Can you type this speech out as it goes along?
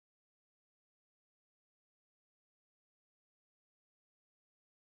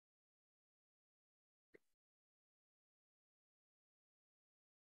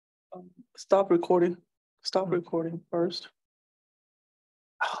Stop recording. Stop recording first.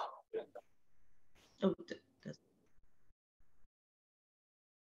 Oh,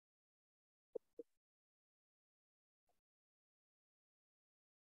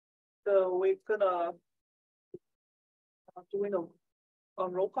 So we're gonna doing a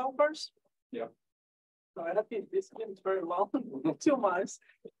roll call first. Yeah. So I have been this been very long, 2 months.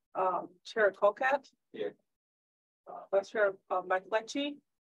 Chair Colcat. Here. Vice Chair Mike Lecce.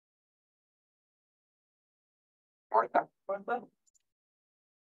 Martha, Martha.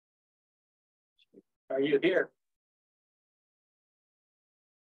 are you here?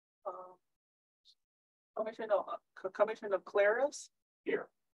 Commissioner Claris. Here.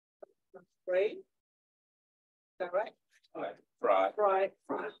 Right. Is that right? Right. Right.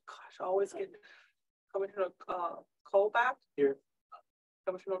 Gosh, I always get Commissioner Colback. Here.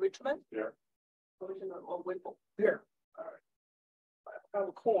 Commissioner Richmond. Here. Commissioner Whipple. Here. All right. I have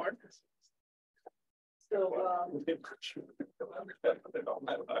a corn. So, so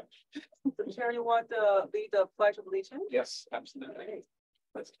Chair, you want to lead the Pledge of Allegiance? Yes, absolutely.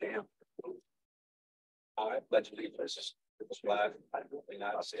 Let's jam. I pledge allegiance to the flag of the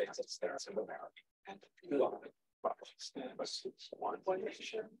United States of America and to the republic one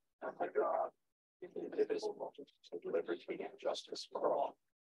nation under God, indivisible, with liberty and justice for all.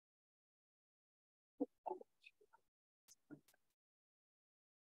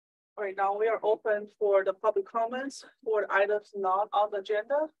 All right, now we are open for the public comments for items not on the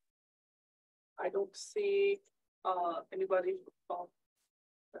agenda. I don't see anybody.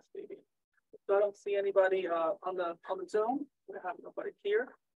 That's maybe. So I don't see anybody on the Zoom. We have nobody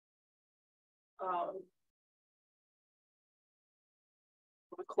here.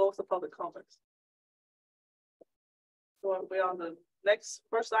 We close the public comments. So we're on the next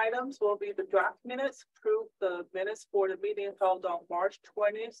first items will be the draft minutes. Approve the minutes for the meeting held on March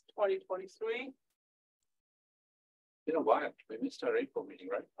 20th, 2023. You know why? We missed our April meeting,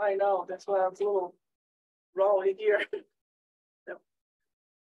 right? I know, that's why I was a little rolling here. Yep.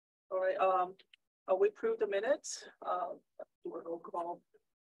 All right, we approve the minutes. Do a roll call.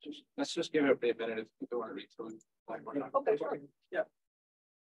 Let's just give everybody a minute if you don't want to read through. Okay, sure. Yeah.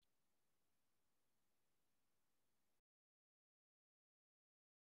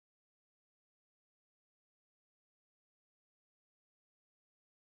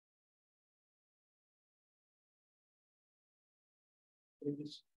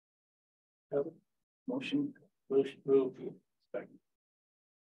 Please. Motion move. Second.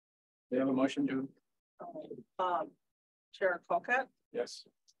 They have a motion to? Chair Colcat. Yes.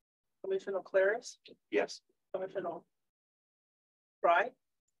 Commissioner Claris. Yes. Commissioner Fry.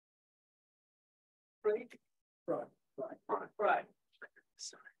 Right.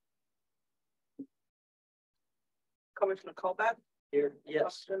 Sorry. Commissioner Colback. Here.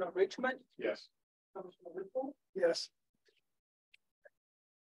 Yes. Commissioner Richmond. Yes. Commissioner Whipple. Yes.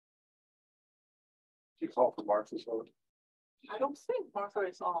 You call for Martha's vote? I don't think Martha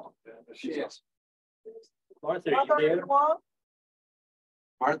is on. Yeah, she is. Martha, are you on?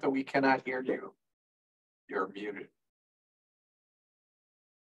 Martha, we cannot hear you. You're muted. I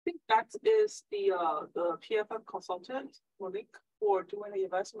think that is the PFM consultant, Monique, for doing the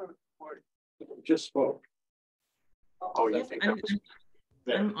investment report. Just spoke. Oh, you think that was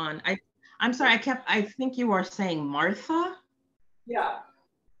I'm on. I'm sorry. I think you are saying Martha. Yeah.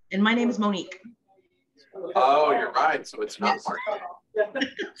 And my name is Monique. Oh, you're right. So it's not Yes. Martha.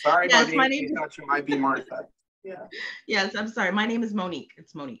 Sorry, Yes, Monique. my name I thought you might be Martha. Yeah. Yes, I'm sorry. My name is Monique.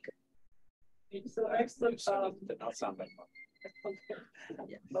 It's Monique. So excellent. Did not sound like Okay.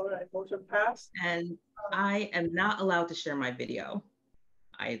 Yes. All right, motion passed. And I am not allowed to share my video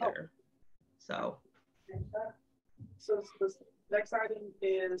either. So So the next item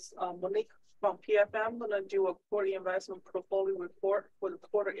is Monique from PFM gonna do a quarterly investment portfolio report for the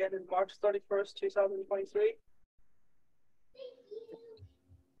quarter ended March 31st, 2023.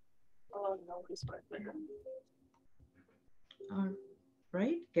 Oh no, he's right there. all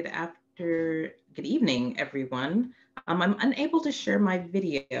right. Good evening, everyone. I'm unable to share my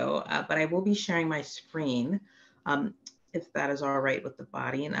video, but I will be sharing my screen. If that is all right with the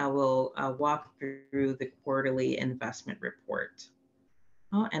body, and I will walk through the quarterly investment report.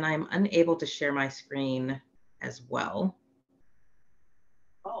 Oh, and I'm unable to share my screen as well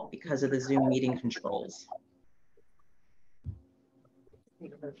because of the Zoom meeting controls.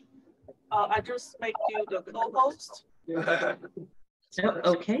 I just make you the co-host. Oh,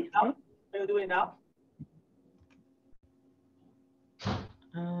 okay. Are you doing now?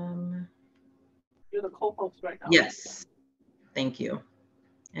 You're the co-host right now. Yes, thank you.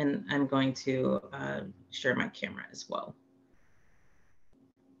 And I'm going to share my camera as well.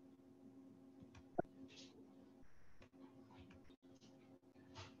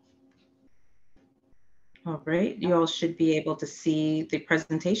 All right, you all should be able to see the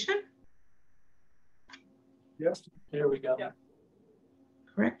presentation. Yes, here we go. Yeah.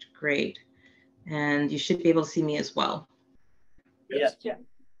 Correct, great. And you should be able to see me as well. Yes. Yeah.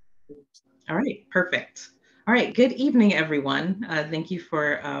 All right, perfect. All right, good evening, everyone. Thank you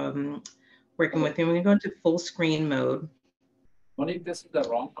for working with me. We're gonna go into full screen mode. Monique, this is the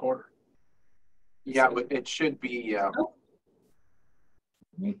wrong quarter. Yeah, but it should be, All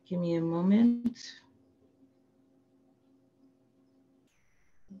right, give me a moment.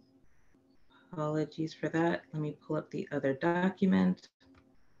 Apologies for that. Let me pull up the other document.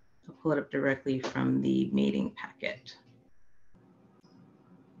 I'll pull it up directly from the meeting packet.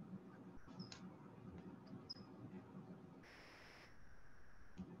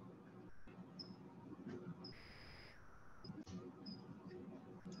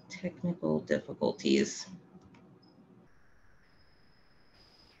 Technical difficulties.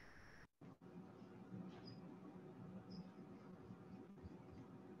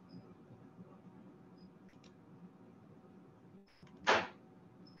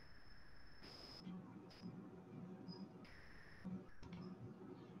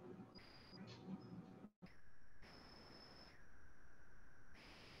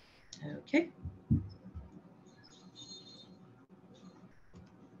 Okay.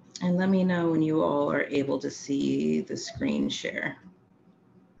 And let me know when you all are able to see the screen share.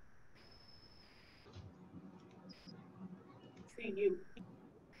 See you.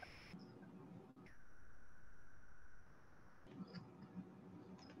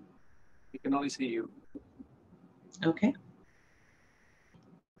 We can only see you. Okay.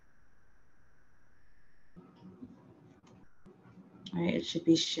 All right, it should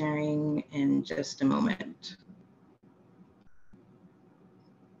be sharing in just a moment.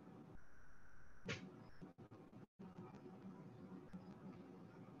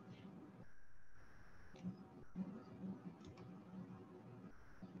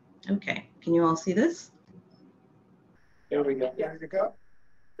 Okay, can you all see this? Here we go. Yeah. Here you go.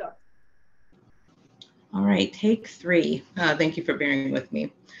 All right, take 3. Thank you for bearing with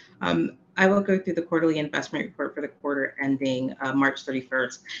me. I will go through the quarterly investment report for the quarter ending March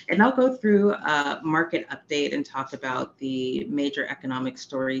 31st, and I'll go through a market update and talk about the major economic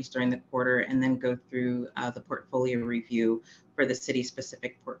stories during the quarter, and then go through the portfolio review for the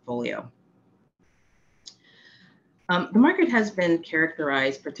city-specific portfolio. The market has been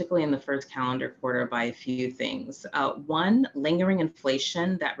characterized, particularly in the first calendar quarter, by a few things. One, lingering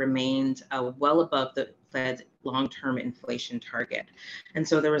inflation that remained well above the Fed's long-term inflation target. And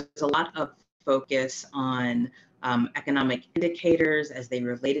so there was a lot of focus on economic indicators as they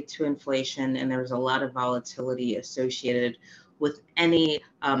related to inflation, and there was a lot of volatility associated with any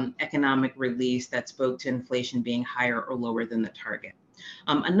economic release that spoke to inflation being higher or lower than the target.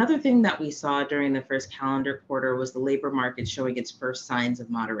 Another thing that we saw during the first calendar quarter was the labor market showing its first signs of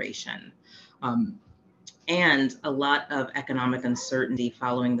moderation. And a lot of economic uncertainty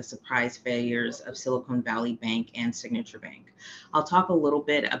following the surprise failures of Silicon Valley Bank and Signature Bank. I'll talk a little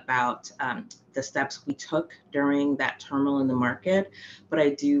bit about the steps we took during that turmoil in the market, but I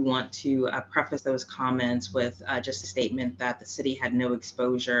do want to preface those comments with just a statement that the city had no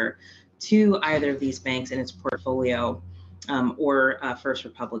exposure to either of these banks in its portfolio or First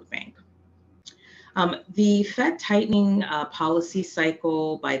Republic Bank. The Fed tightening policy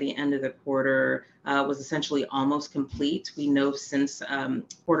cycle by the end of the quarter was essentially almost complete. We know since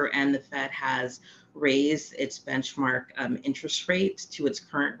quarter end, the Fed has raised its benchmark interest rate to its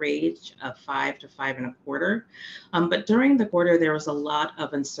current range of 5 to 5.25. But during the quarter, there was a lot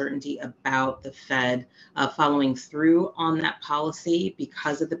of uncertainty about the Fed following through on that policy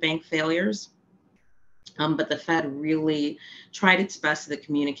because of the bank failures. But the Fed really tried its best to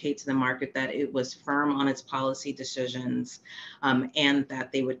communicate to the market that it was firm on its policy decisions and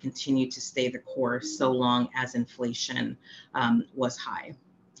that they would continue to stay the course so long as inflation was high.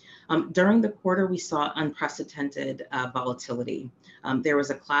 During the quarter, we saw unprecedented volatility. There was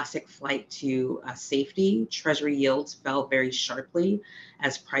a classic flight to safety. Treasury yields fell very sharply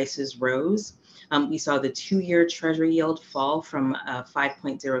as prices rose. We saw the 2-year Treasury yield fall from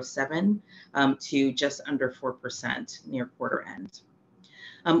 5.07 to just under 4% near quarter end.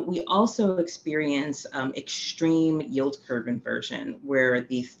 We also experienced extreme yield curve inversion, where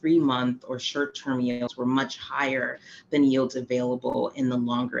the 3-month or short-term yields were much higher than yields available in the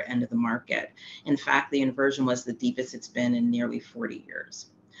longer end of the market. In fact, the inversion was the deepest it's been in nearly 40 years.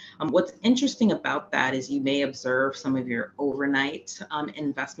 What's interesting about that is you may observe some of your overnight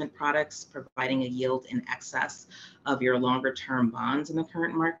investment products providing a yield in excess of your longer term bonds in the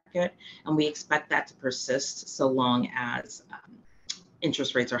current market. And we expect that to persist so long as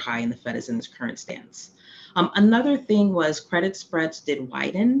interest rates are high and the Fed is in this current stance. Another thing was credit spreads did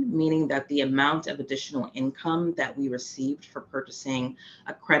widen, meaning that the amount of additional income that we received for purchasing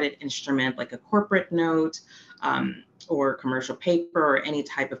a credit instrument like a corporate note or commercial paper or any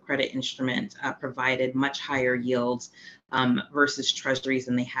type of credit instrument provided much higher yields versus treasuries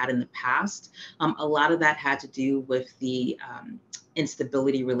than they had in the past. A lot of that had to do with the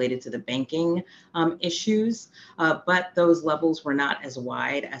instability related to the banking issues, but those levels were not as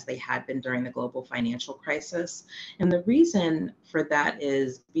wide as they had been during the global financial crisis. And the reason for that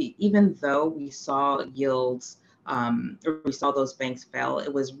is even though we saw yields or we saw those banks fail,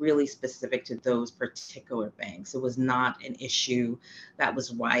 it was really specific to those particular banks. It was not an issue that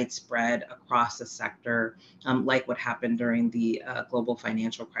was widespread across the sector, like what happened during the global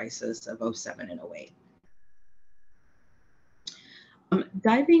financial crisis of 07 and 08.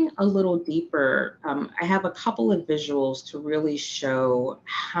 Diving a little deeper, I have a couple of visuals to really show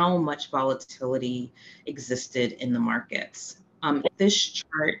how much volatility existed in the markets. This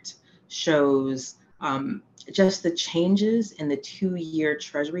chart shows just the changes in the 2-year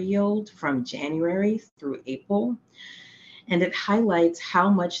Treasury yield from January through April. And it highlights how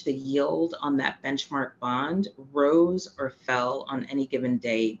much the yield on that benchmark bond rose or fell on any given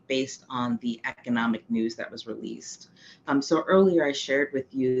day based on the economic news that was released. So earlier I shared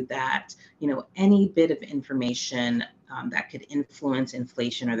with you that, any bit of information that could influence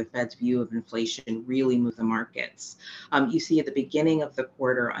inflation or the Fed's view of inflation really move the markets. You see at the beginning of the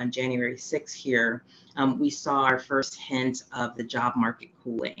quarter on January 6th here, we saw our first hint of the job market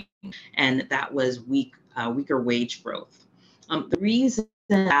cooling, and that was weaker wage growth. The reason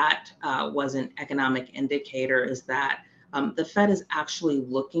that was an economic indicator is that the Fed is actually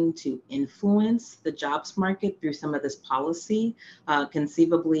looking to influence the jobs market through some of this policy,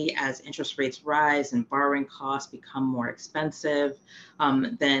 conceivably as interest rates rise and borrowing costs become more expensive,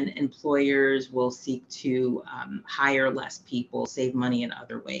 then employers will seek to hire less people, save money in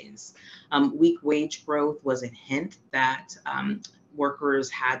other ways. Weak wage growth was a hint that workers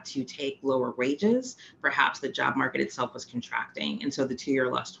had to take lower wages. Perhaps the job market itself was contracting, and so the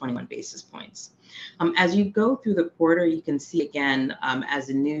 2-year lost 21 basis points. As you go through the quarter, you can see again, as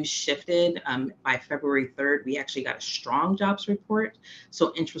the news shifted, by February 3rd, we actually got a strong jobs report,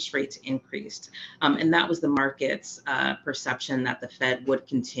 so interest rates increased. And that was the market's perception that the Fed would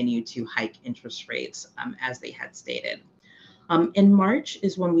continue to hike interest rates as they had stated. In March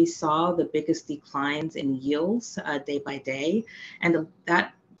is when we saw the biggest declines in yields day by day, and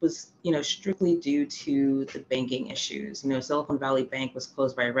that was, strictly due to the banking issues. Silicon Valley Bank was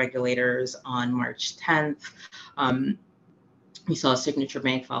closed by regulators on March 10th. We saw Signature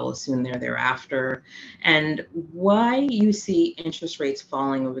Bank follow soon thereafter. And why you see interest rates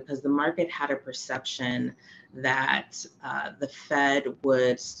falling was because the market had a perception that the Fed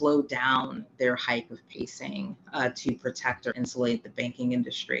would slow down their hike of pacing to protect or insulate the banking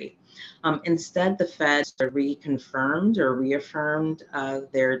industry. Instead, the Fed reconfirmed or reaffirmed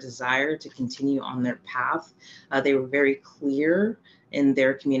their desire to continue on their path. They were very clear in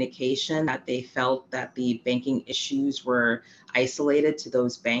their communication that they felt that the banking issues were isolated to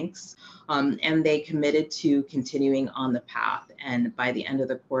those banks. And they committed to continuing on the path. And by the end of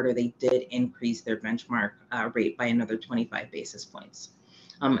the quarter, they did increase their benchmark rate by another 25 basis points.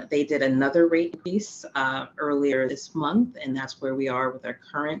 They did another rate increase earlier this month, and that's where we are with our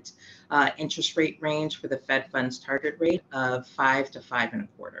current interest rate range for the Fed funds target rate of 5 to 5.25.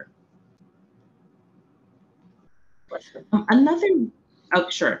 Question. Oh,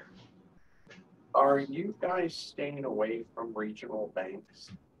 sure. Are you guys staying away from regional banks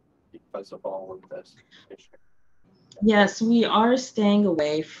because of all of this issue? Yes, we are staying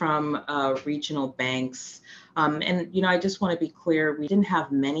away from regional banks. And, I just want to be clear, we didn't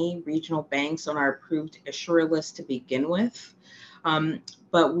have many regional banks on our approved issuer list to begin with.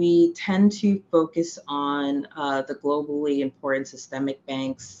 But we tend to focus on the globally important systemic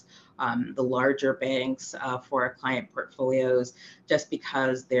banks, the larger banks for our client portfolios, just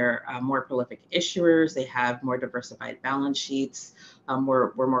because they're more prolific issuers, they have more diversified balance sheets,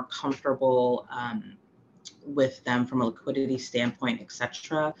 we're more comfortable with them from a liquidity standpoint, et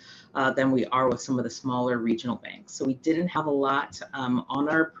cetera, than we are with some of the smaller regional banks. So we didn't have a lot on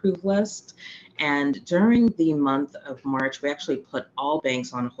our approved list. And during the month of March, we actually put all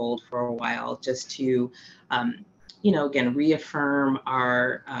banks on hold for a while just to, again, reaffirm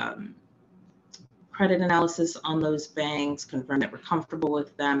our credit analysis on those banks, confirm that we're comfortable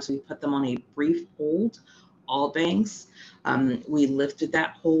with them. So we put them on a brief hold, all banks. We lifted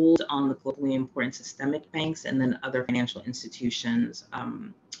that hold on the globally important systemic banks and then other financial institutions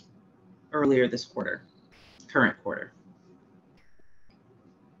earlier this quarter, current quarter.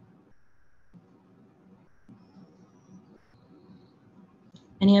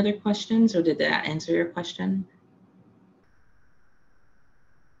 Any other questions, or did that answer your question?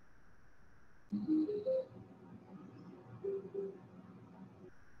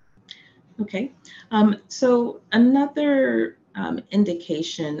 Okay, so another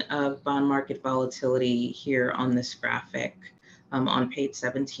indication of bond market volatility here on this graphic on page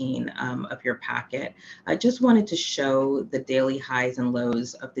 17 of your packet. I just wanted to show the daily highs and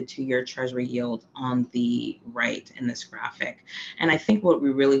lows of the 2-year Treasury yield on the right in this graphic. And I think what we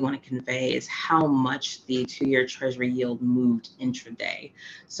really want to convey is how much the 2-year Treasury yield moved intraday.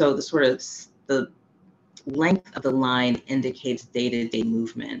 So the sort of the length of the line indicates day-to-day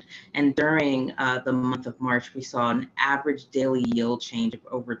movement. And during the month of March, we saw an average daily yield change of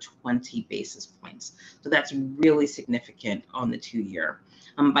over 20 basis points. So that's really significant on the 2-year.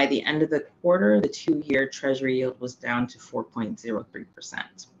 By the end of the quarter, the 2-year Treasury yield was down to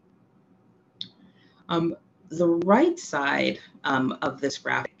 4.03%. The right side of this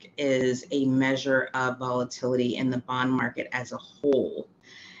graphic is a measure of volatility in the bond market as a whole.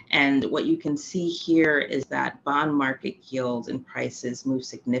 And what you can see here is that bond market yields and prices move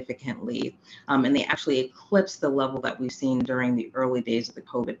significantly, and they actually eclipse the level that we've seen during the early days of the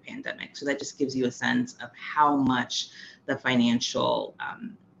COVID pandemic. So that just gives you a sense of how much the financial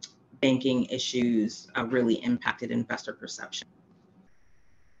banking issues really impacted investor perception.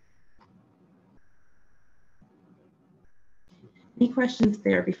 Any questions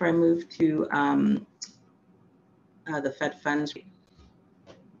there before I move to the Fed funds?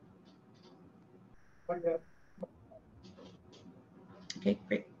 Okay,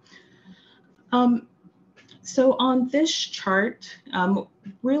 great. So on this chart,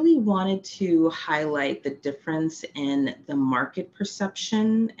 really wanted to highlight the difference in the market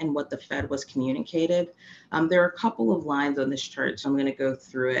perception and what the Fed was communicated. There are a couple of lines on this chart, so I'm going to go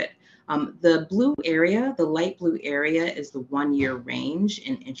through it. The blue area, the light blue area, is the 1-year range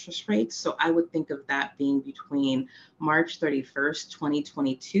in interest rates. So I would think of that being between March 31st,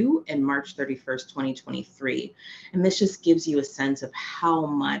 2022 and March 31st, 2023. And this just gives you a sense of how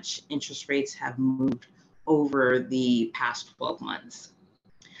much interest rates have moved over the past 12 months.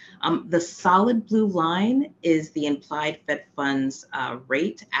 The solid blue line is the implied Fed funds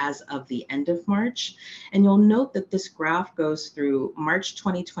rate as of the end of March. And you'll note that this graph goes through March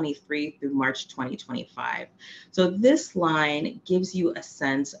 2023 through March 2025. So this line gives you a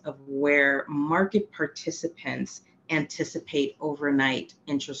sense of where market participants anticipate overnight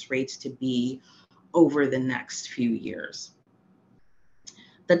interest rates to be over the next few years.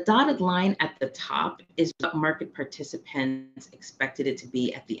 The dotted line at the top is what market participants expected it to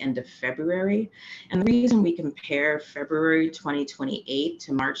be at the end of February. And the reason we compare February 2028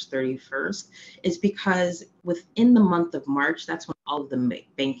 to March 31st is because within the month of March, that's when all of the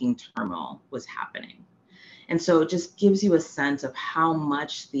banking turmoil was happening. And so it just gives you a sense of how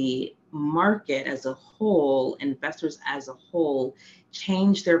much the market as a whole, investors as a whole,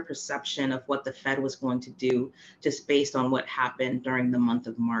 changed their perception of what the Fed was going to do just based on what happened during the month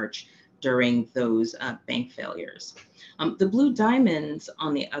of March during those bank failures. The blue diamonds,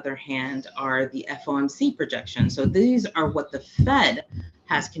 on the other hand, are the FOMC projections. So these are what the Fed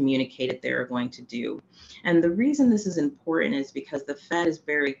has communicated they're going to do. And the reason this is important is because the Fed is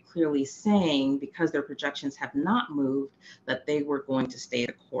very clearly saying, because their projections have not moved, that they were going to stay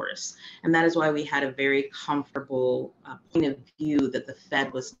the course. And that is why we had a very comfortable point of view that the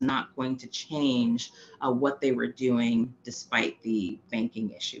Fed was not going to change what they were doing despite the banking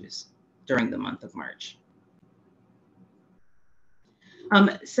issues during the month of March.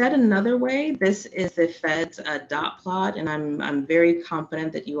 Said another way, this is the Fed's dot plot, and I'm very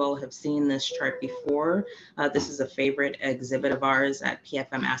confident that you all have seen this chart before. This is a favorite exhibit of ours at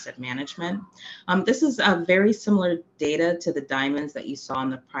PFM Asset Management. This is very similar data to the diamonds that you saw on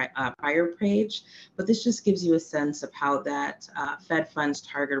the prior page, but this just gives you a sense of how that Fed funds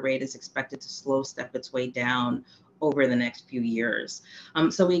target rate is expected to slow step its way down over the next few years.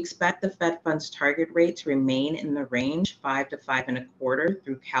 So we expect the Fed funds target rate to remain in the range 5 to 5.25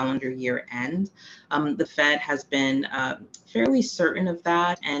 through calendar year end. The Fed has been fairly certain of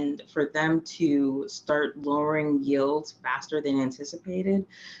that, and for them to start lowering yields faster than anticipated,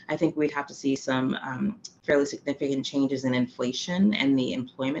 I think we'd have to see some fairly significant changes in inflation and the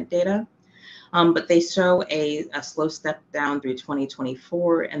employment data. But they show a slow step down through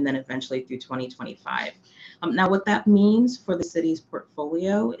 2024 and then eventually through 2025. Now, what that means for the city's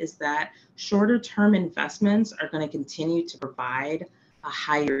portfolio is that shorter term investments are going to continue to provide a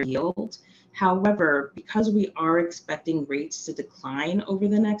higher yield. However, because we are expecting rates to decline over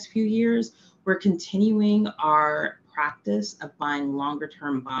the next few years, we're continuing our practice of buying longer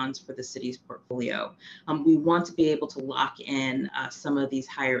term bonds for the city's portfolio. We want to be able to lock in some of these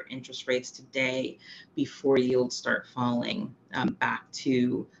higher interest rates today before yields start falling back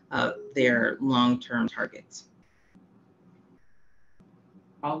to their long-term targets.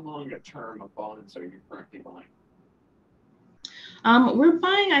 How long a term of bonds are you currently buying? We're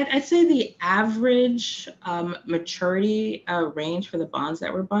buying, I'd say the average maturity range for the bonds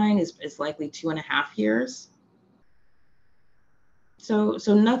that we're buying is likely 2.5 years. So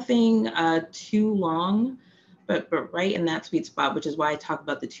nothing too long, but right in that sweet spot, which is why I talk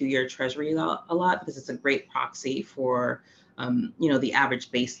about the 2-year treasury a lot, because it's a great proxy for the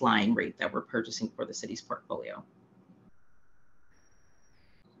average baseline rate that we're purchasing for the city's portfolio.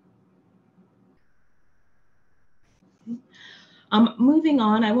 Moving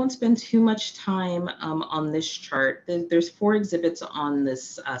on, I won't spend too much time on this chart. There's 4 exhibits on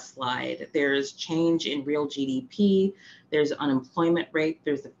this slide. There's change in real GDP, there's unemployment rate,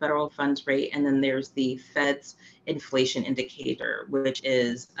 there's the federal funds rate, and then there's the Fed's inflation indicator, which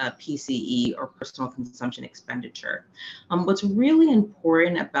is PCE, or personal consumption expenditure. What's really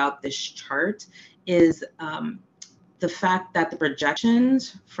important about this chart is the fact that the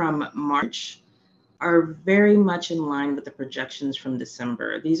projections from March are very much in line with the projections from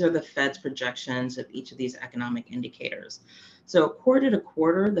December. These are the Fed's projections of each of these economic indicators. So quarter to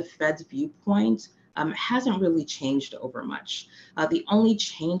quarter, the Fed's viewpoint hasn't really changed over much. The only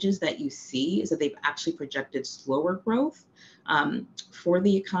changes that you see is that they've actually projected slower growth for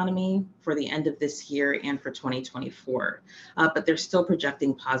the economy for the end of this year and for 2024. But they're still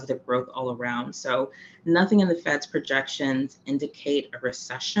projecting positive growth all around. So nothing in the Fed's projections indicate a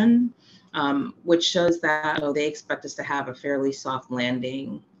recession. Which shows that they expect us to have a fairly soft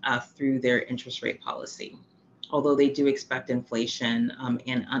landing through their interest rate policy. Although they do expect inflation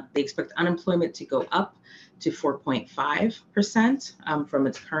and they expect unemployment to go up to 4.5% from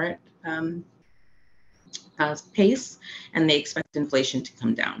its current pace, and they expect inflation to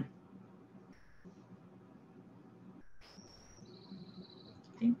come down.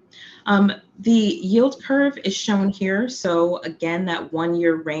 The yield curve is shown here. So again, that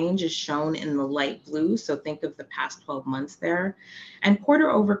 1-year range is shown in the light blue. So think of the past 12 months there. And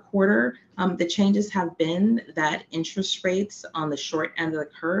quarter over quarter, the changes have been that interest rates on the short end of the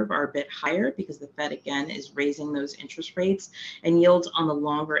curve are a bit higher because the Fed, again, is raising those interest rates, and yields on the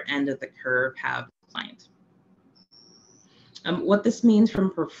longer end of the curve have declined. What this means for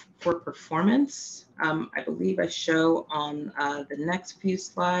performance, I believe I show on the next few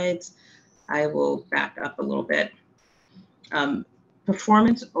slides. I will back up a little bit.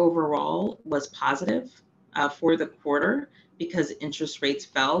 Performance overall was positive for the quarter because interest rates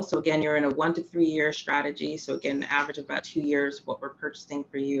fell. So again, you're in a 1 to 3 year strategy. So again, average of about 2 years, what we're purchasing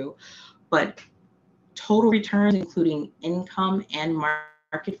for you. But total returns, including income and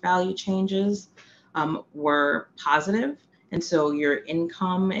market value changes, were positive. And so your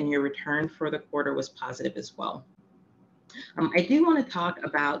income and your return for the quarter was positive as well. I do want to talk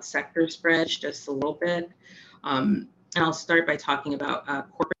about sector spreads just a little bit. And I'll start by talking about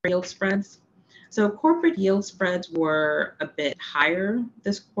corporate yield spreads. So corporate yield spreads were a bit higher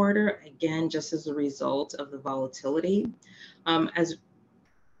this quarter, again, just as a result of the volatility.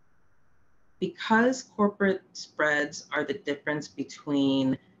 Because corporate spreads are the difference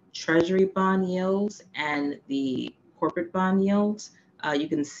between treasury bond yields and the corporate bond yields, you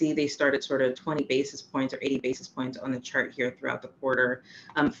can see they started sort of 20 basis points or 80 basis points on the chart here throughout the quarter.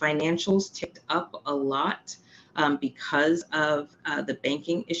 Financials ticked up a lot because of the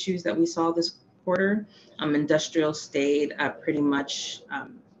banking issues that we saw this quarter. Industrial stayed pretty much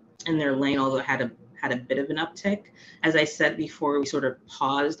in their lane, although it had a bit of an uptick. As I said before, we sort of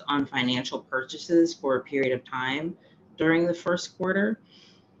paused on financial purchases for a period of time during the first quarter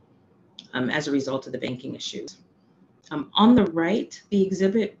as a result of the banking issues. On the right, the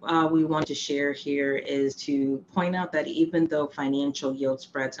exhibit we want to share here is to point out that even though financial yield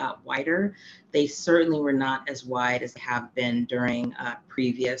spreads got wider, they certainly were not as wide as they have been during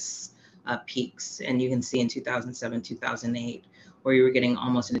previous peaks. And you can see in 2007, 2008, where you were getting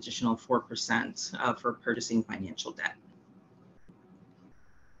almost an additional 4% for purchasing financial debt.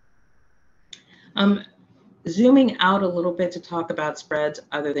 Zooming out a little bit to talk about spreads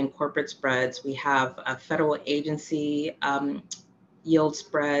other than corporate spreads, we have federal agency yield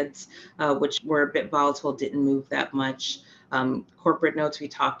spreads, which were a bit volatile, didn't move that much. Corporate notes we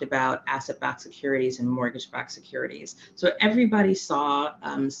talked about, asset-backed securities and mortgage-backed securities. So everybody saw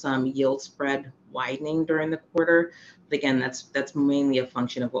some yield spread widening during the quarter. But again, that's mainly a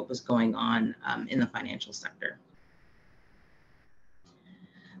function of what was going on in the financial sector.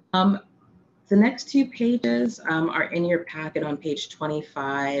 The next two pages are in your packet on page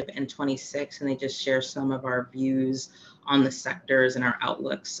 25 and 26, and they just share some of our views on the sectors and our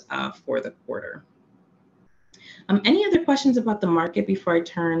outlooks for the quarter. Any other questions about the market before I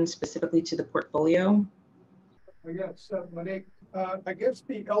turn specifically to the portfolio? Yes, Monique, I guess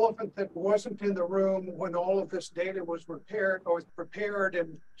the elephant that wasn't in the room when all of this data was prepared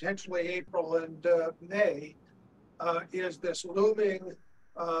in potentially April and May is this looming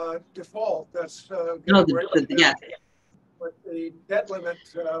default that's Yeah. with the debt limit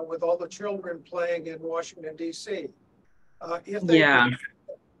with all the children playing in Washington, D.C. If they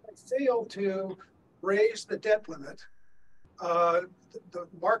fail to raise the debt limit, the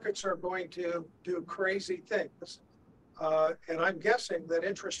markets are going to do crazy things. And I'm guessing that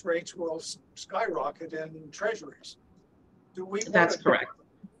interest rates will skyrocket in treasuries. Do we That's correct.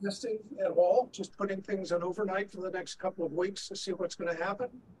 Investing at all, just putting things on overnight for the next couple of weeks to see what's going to happen?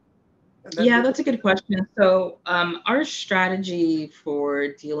 Yeah, that's a good question. So our strategy for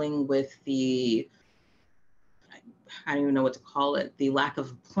dealing with the, I don't even know what to call it, the lack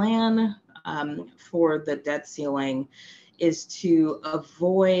of a plan for the debt ceiling is to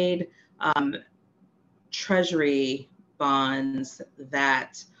avoid treasury bonds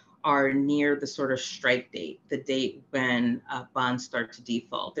that are near the sort of strike date, the date when bonds start to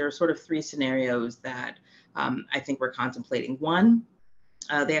default. There are sort of three scenarios that I think we're contemplating. One,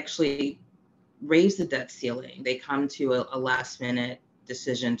 they actually raise the debt ceiling. They come to a last minute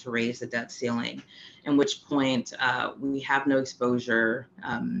decision to raise the debt ceiling, in which point we have no exposure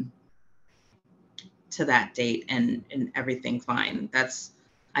to that date and everything fine. That's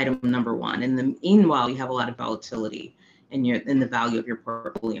item number one. And then meanwhile, you have a lot of volatility in the value of your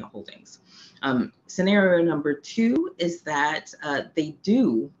portfolio holdings. Scenario number two is that they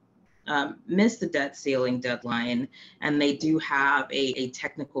do miss the debt ceiling deadline, and they do have a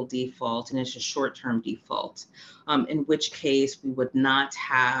technical default, and it's a short-term default, in which case we would not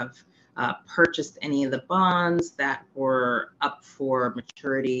have purchased any of the bonds that were up for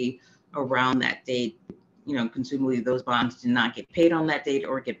maturity around that date. You know, presumably those bonds do not get paid on that date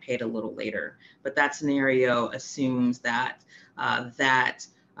or get paid a little later. But that scenario assumes that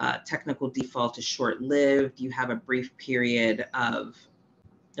technical default is short-lived. You have a brief period of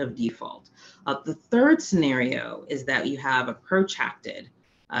default. The third scenario is that you have a protracted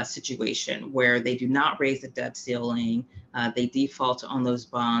situation where they do not raise the debt ceiling. They default on those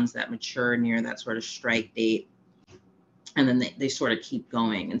bonds that mature near that sort of strike date, and then they sort of keep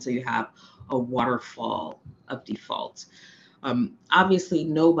going. And so you have a waterfall of default. Obviously,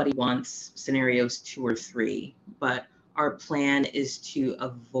 nobody wants scenarios 2 or 3, but our plan is to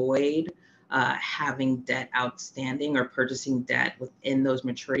avoid having debt outstanding or purchasing debt within those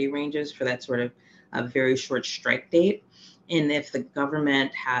maturity ranges for that sort of very short strike date. And if the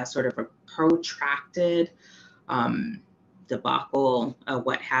government has sort of a protracted debacle,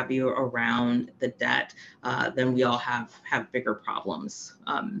 what have you, around the debt, then we all have bigger problems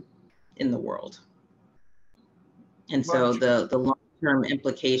in the world. And so the long-term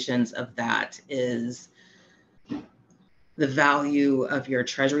implications of that is the value of your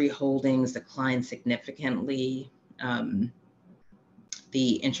treasury holdings declines significantly.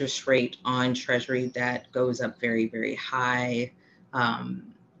 The interest rate on treasury debt goes up very, very high.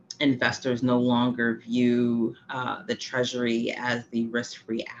 Investors no longer view the treasury as the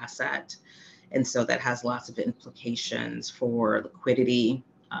risk-free asset. And so that has lots of implications for liquidity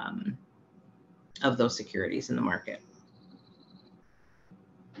of those securities in the market.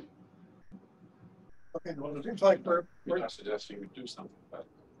 Okay, well, it seems like we're not suggesting you do something, but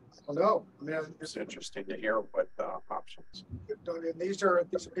I don't know. I mean, it's interesting to hear what options. These are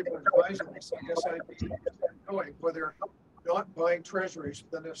people advising us. I guess I'd be knowing whether not buying treasuries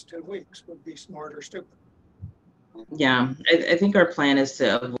for the next 2 weeks would be smart or stupid. Yeah, I think our plan is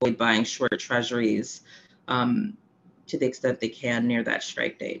to avoid buying short treasuries to the extent they can near that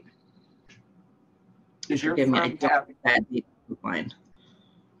strike date. Does your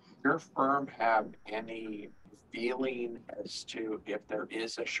firm have any feeling as to if there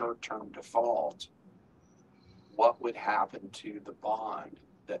is a short-term default, what would happen to the bond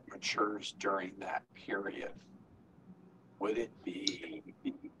that matures during that period? Would it be,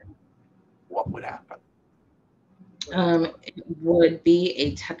 what would happen? It would be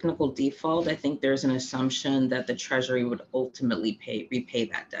a technical default. I think there's an assumption that the Treasury would ultimately repay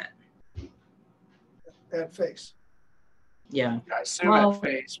that debt. At face. Yeah. I assume at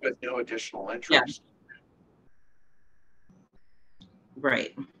face with no additional interest. Yeah.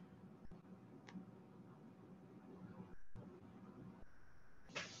 Right.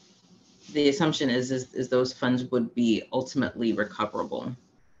 The assumption is those funds would be ultimately recoverable.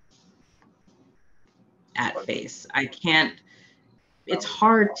 at face. I can't, it's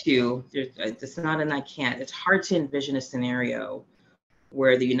hard to, it's not an I can't, it's hard to envision a scenario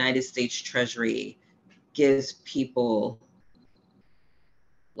where the United States Treasury gives people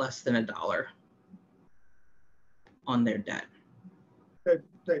less than $1 on their debt.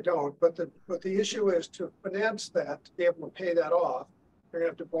 They don't, but the issue is to finance that, to be able to pay that off, you're gonna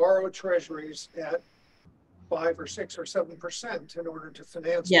have to borrow treasuries at 5 or 6 or 7% in order to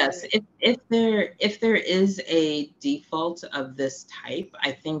finance. Yes, if there is a default of this type,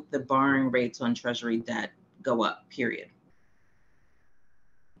 I think the borrowing rates on Treasury debt go up, period.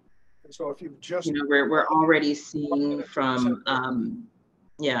 And so if you just, you know, we're already seeing from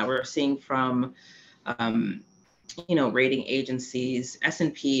we're seeing from you know, rating agencies.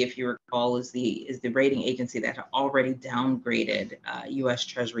 S&P, if you recall, is the rating agency that had already downgraded U.S.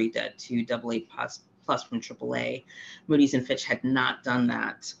 Treasury debt to AA+ from AAA. Moody's and Fitch had not done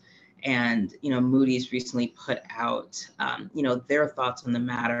that, and you know, Moody's recently put out you know, their thoughts on the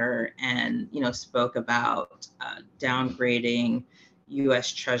matter, and you know, spoke about downgrading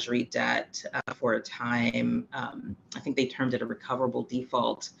U.S. Treasury debt for a time. I think they termed it a recoverable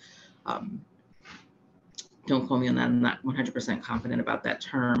default. Don't quote me on that. I'm not 100% confident about that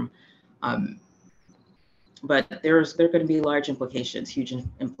term. But there are going to be large implications, huge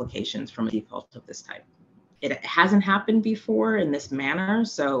implications from a default of this type. It hasn't happened before in this manner,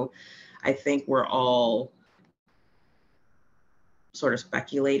 so I think we're all sort of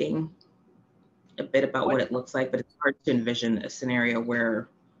speculating a bit about what it looks like, but it's hard to envision a scenario where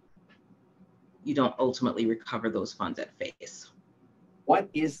you don't ultimately recover those funds at face. What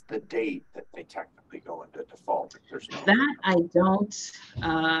is the date that they technically go into default? If there's no that I don't.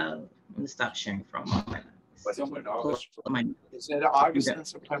 Let me stop sharing for a moment. But somewhere in August. Is it August and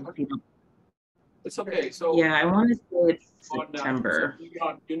September? It's okay. So yeah, I want to say it's September. So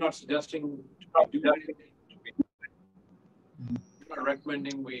you're not suggesting do anything. You're not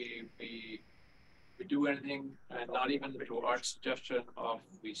recommending we do anything, and not even to our suggestion of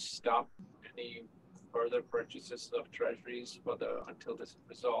we stop any further purchases of treasuries for until this is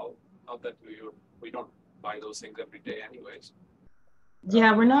resolved. Not that we don't buy those things every day anyways.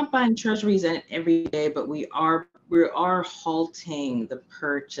 Yeah, we're not buying treasuries every day, but we are halting the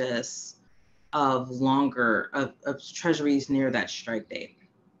purchase of treasuries near that strike date.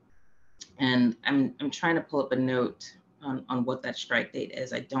 And I'm trying to pull up a note on what that strike date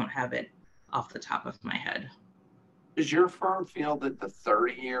is. I don't have it off the top of my head. Does your firm feel that the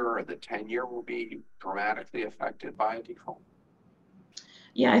 30-year or the 10-year will be dramatically affected by a default?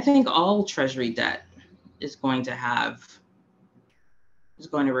 Yeah, I think all treasury debt is going to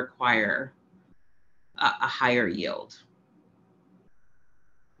require a higher yield.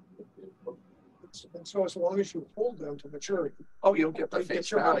 and so as long as you hold them to maturity. Oh, you'll get the you face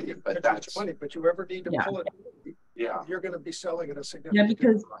your money, value, but get that's your money, but you ever need to Yeah. pull it, yeah. you're gonna be selling at a significant. Yeah,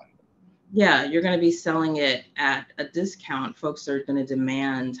 because you're going to be selling it at a discount. Folks are going to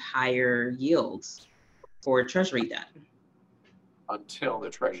demand higher yields for treasury debt Until the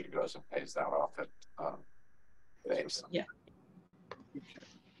treasury goes and pays that off at base. Yeah.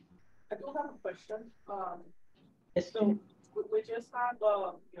 I do have a question. Yes, So we just had,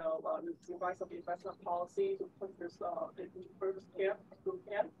 revise some investment policy to put this in first camp, boot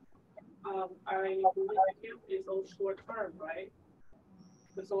camp. I believe the camp is all short term, right?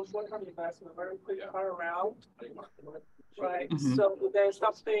 It's all short term investment, very quick turnaround, right? Mhm. So there's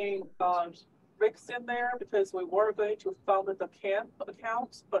something fixed in there because we were going to fund the camp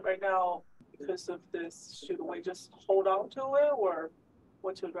accounts, but right now because of this, should we just hold on to it, or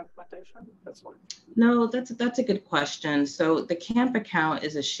what's your recommendation? That's one. No, that's a good question. So the camp account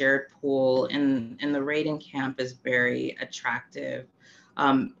is a shared pool, and the rating camp is very attractive.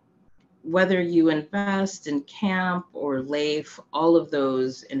 Whether you invest in camp or LAIF, all of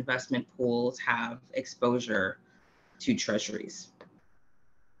those investment pools have exposure to treasuries.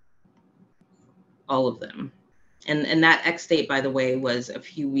 All of them. And that X date, by the way, was a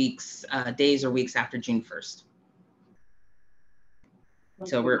few weeks, days or weeks after June 1st.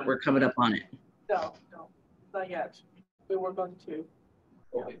 So we're coming up on it. No, not yet. We were going to.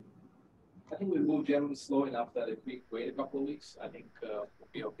 Okay. I think we moved generally slow enough that if we wait a couple of weeks, I think we'll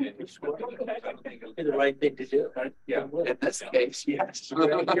be okay. I don't think it'll be The right thing to do. right? Yeah. In this case, yes.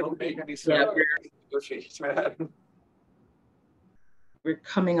 Don't make any sense. We're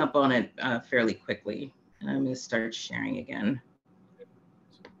coming up on it fairly quickly. And I'm going to start sharing again.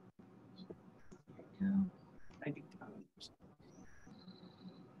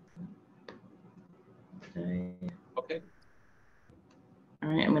 Okay. All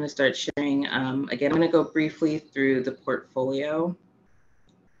right, I'm going to start sharing. Again, I'm going to go briefly through the portfolio.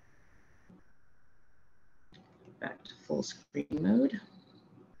 full screen mode.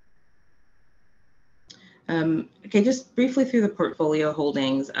 Okay, just briefly through the portfolio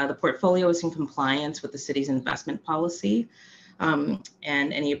holdings. The portfolio is in compliance with the city's investment policy and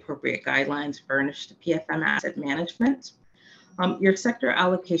any appropriate guidelines furnished to PFM Asset Management. Your sector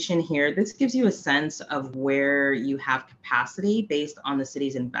allocation here, this gives you a sense of where you have capacity based on the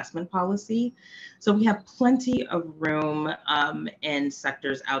city's investment policy. So we have plenty of room in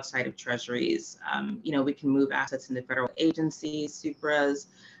sectors outside of treasuries. You know, we can move assets into federal agencies, supras,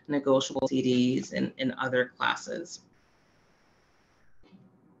 negotiable CDs, and other classes.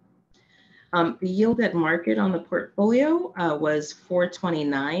 The yield at market on the portfolio was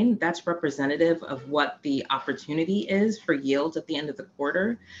 4.29. That's representative of what the opportunity is for yields at the end of the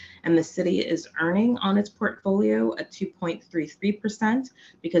quarter. And the city is earning on its portfolio a 2.33%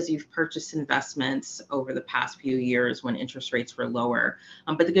 because you've purchased investments over the past few years when interest rates were lower.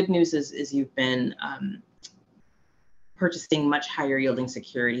 But the good news is you've been purchasing much higher yielding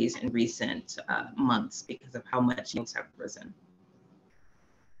securities in recent months because of how much yields have risen.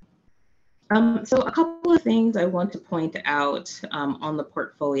 So a couple of things I want to point out on the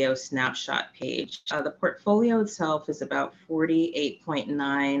portfolio snapshot page. The portfolio itself is about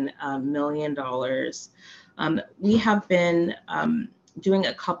 $48.9 million. We have been doing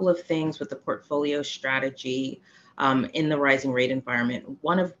a couple of things with the portfolio strategy in the rising rate environment,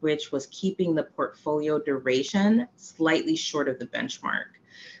 one of which was keeping the portfolio duration slightly short of the benchmark.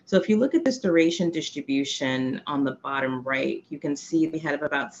 So if you look at this duration distribution on the bottom right, you can see we had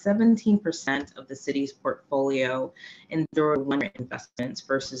about 17% of the city's portfolio in durable investments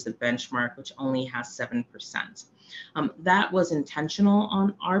versus the benchmark, which only has 7%. That was intentional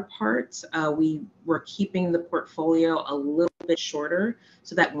on our part. We were keeping the portfolio a little bit shorter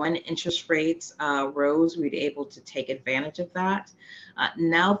so that when interest rates rose, we'd be able to take advantage of that.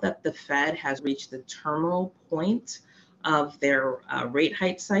 Now that the Fed has reached the terminal point of their rate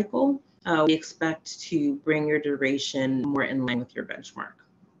hike cycle, we expect to bring your duration more in line with your benchmark.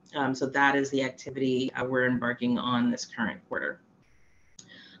 So that is the activity we're embarking on this current quarter.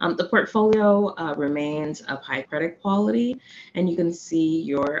 The portfolio remains of high credit quality, and you can see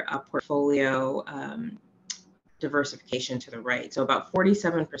your portfolio diversification to the right. So about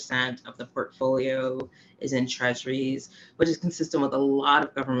 47% of the portfolio is in treasuries, which is consistent with a lot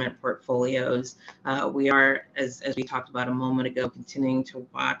of government portfolios. We are, as we talked about a moment ago, continuing to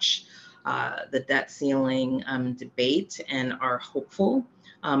watch the debt ceiling debate and are hopeful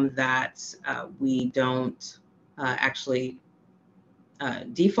that we don't actually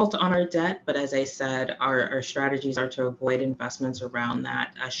default on our debt, but as I said, our strategies are to avoid investments around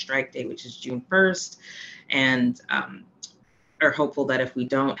that strike date, which is June 1st, and are hopeful that if we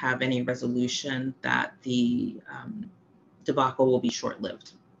don't have any resolution, that the debacle will be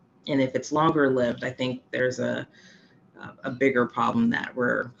short-lived. And if it's longer-lived, I think there's a bigger problem that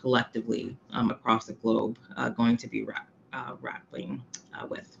we're collectively across the globe going to be grappling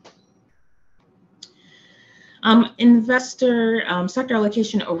with. Investor sector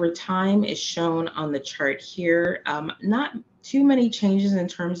allocation over time is shown on the chart here. Not too many changes in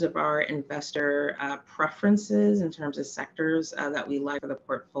terms of our investor preferences in terms of sectors that we like for the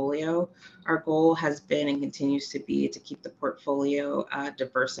portfolio. Our goal has been and continues to be to keep the portfolio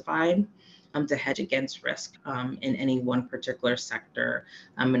diversified to hedge against risk in any one particular sector,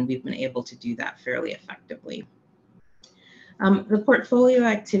 and we've been able to do that fairly effectively. The portfolio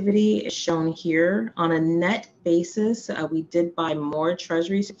activity is shown here. On a net basis, we did buy more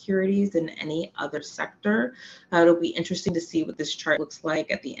treasury securities than any other sector. It'll be interesting to see what this chart looks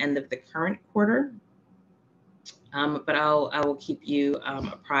like at the end of the current quarter. But I will keep you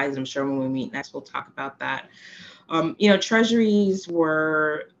apprised. I'm sure when we meet next, we'll talk about that. You know, treasuries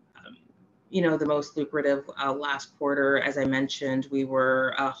were the most lucrative last quarter. As I mentioned, we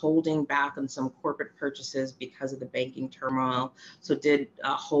were holding back on some corporate purchases because of the banking turmoil. So did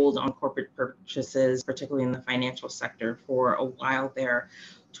hold on corporate purchases, particularly in the financial sector, for a while there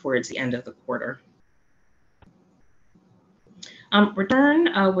towards the end of the quarter. Return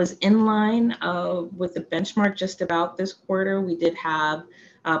was in line with the benchmark just about this quarter. We did have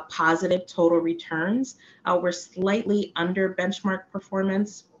positive total returns. We're slightly under benchmark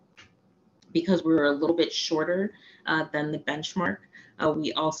performance because we were a little bit shorter than the benchmark.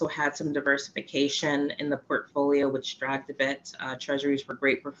 We also had some diversification in the portfolio, which dragged a bit. Treasuries were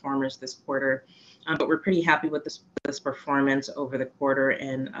great performers this quarter, but we're pretty happy with this performance over the quarter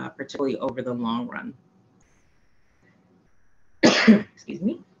and particularly over the long run. Excuse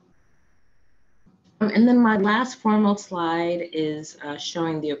me. And then my last formal slide is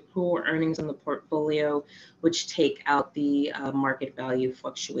showing the accrual earnings in the portfolio, which take out the market value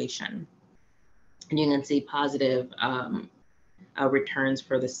fluctuation. and you can see positive returns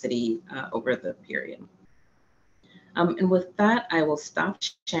for the city over the period. And with that, I will stop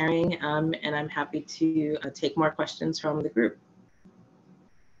sharing, and I'm happy to take more questions from the group.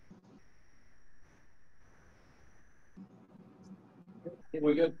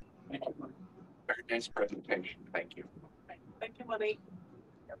 We're good. Thank you. Very nice presentation. Thank you. Thank you, Monique.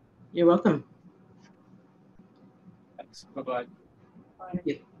 You're welcome. Thanks. Bye-bye. Thank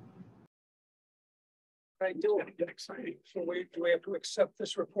you. Right, do get exciting. So do we have to accept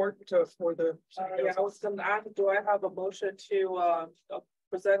this report for the? Yeah, I was going to ask, do I have a motion to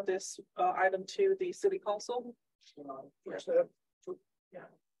present this item to the city council? Yes. Yeah.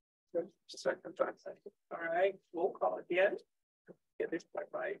 Second. All right, we'll call it again. Get this part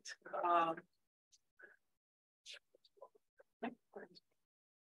right.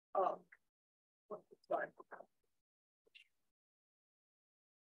 Sorry.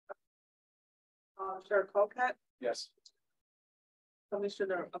 Chair Colcat, Yes.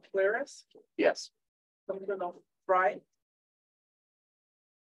 Commissioner Claris, Yes. Commissioner Fry.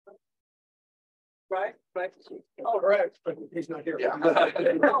 Right. Oh, right, but he's not here. Yeah.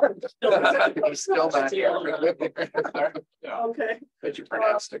 He's still not here. Yeah. Okay. But you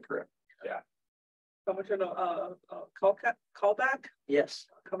pronounced it correct. Commissioner Callback, Yes.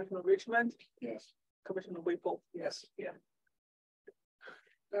 Commissioner Richmond, Yes. Commissioner Whipple. Yes. Yeah.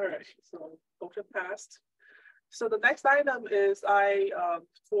 All right, so motion passed. So the next item is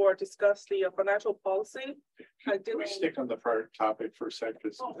for discuss the financial policy. Can we stick on the prior topic for a second?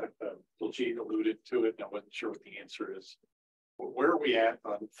 Because Gene alluded to it and I wasn't sure what the answer is. Where are we at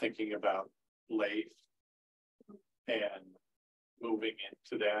on thinking about LAIF and moving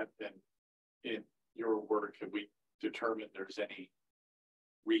into that? And in your work, have we determined there's any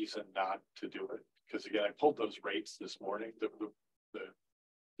reason not to do it? Because again, I pulled those rates this morning.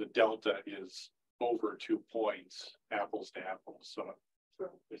 The delta is over 2 points, apples to apples. So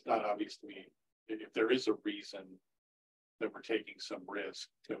it's not obvious to me if there is a reason that we're taking some risk.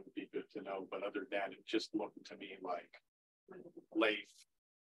 That would be good to know. But other than that, it just looked to me like LAIF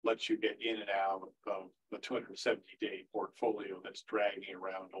lets you get in and out of the 270-day portfolio that's dragging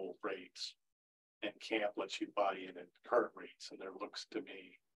around old rates, and CAMP lets you buy in at current rates. And there looks to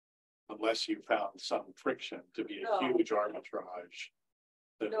me, unless you found some friction, to be a huge arbitrage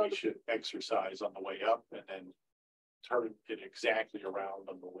that we should exercise on the way up and then turn it exactly around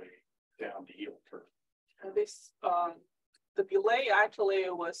on the way down the yield curve. And this, the delay actually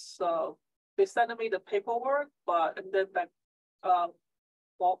was, they sent me the paperwork, but and then that,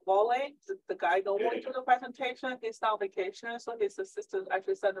 Wale, the guy going to the presentation, he's on vacation, so his assistant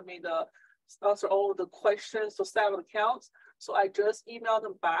actually sent me the answer all of the questions to set up accounts. So I just emailed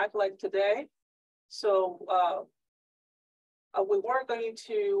them back like today. So we were going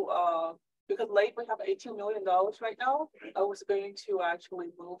to because late we have $18 million right now. I was going to actually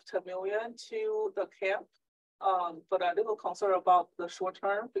move 10 million to the CAMP, but I'm a little concerned about the short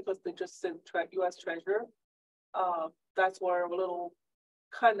term because they just sent U.S. Treasurer. That's where we're a little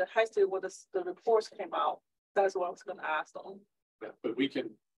kind of hasty when the reports came out. That's what I was going to ask them. Yeah, but we can.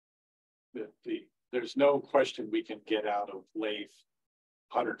 There's no question we can get out of LAIF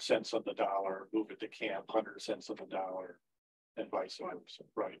 100 cents on the dollar, move it to CAMP 100 cents on the dollar, and vice versa.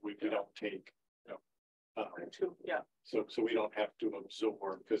 Right? We don't take. Yeah. So we don't have to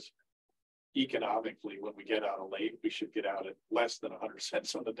absorb, because economically, when we get out of LAIF, we should get out at less than 100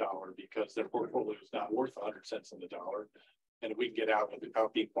 cents on the dollar because their portfolio is not worth 100 cents on the dollar. And if we can get out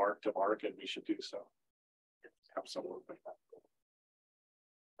without being marked to market, we should do so. Have some work with that.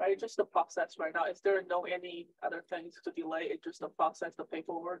 Right, just the process right now. Is there no any other things to delay? It's just the process, the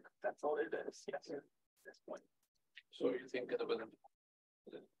paperwork. That's all it is. Yes, sir. At this point. So you think it will?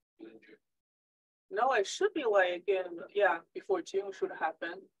 No, it should be like before June should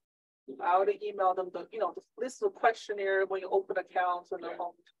happen. I already emailed them this is a questionnaire when you open accounts and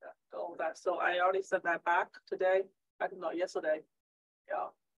all that. So I already sent that back today. I don't know, yesterday. Yeah.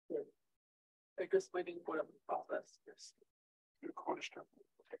 They're just waiting for the process. Yes. Good question.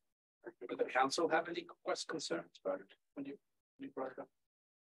 Did the council have any concerns about it when you brought it up?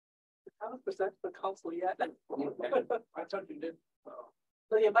 I haven't presented the council yet. I thought you did.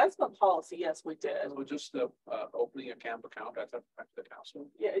 The investment policy, yes, we did. So just opening a CAMP account, I thought back to the council.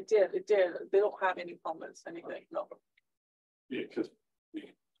 Yeah, it did. They don't have any comments, anything. No. Yeah, because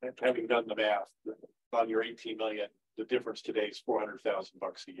having done the math on your 18 million, the difference today is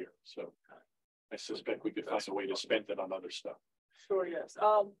 $400,000 a year. So I suspect we could find a way to spend it on other stuff. Sure, yes.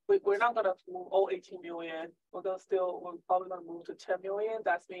 We're not gonna move all 18 million. We're probably gonna move to 10 million.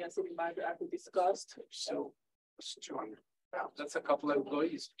 That's me and city manager actually discussed. So it's 200. Wow, that's a couple of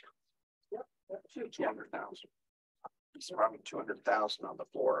employees. Yep. 200,000. It's probably 200,000 on the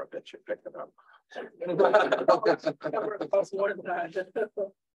floor. I bet you picked it up. More than that.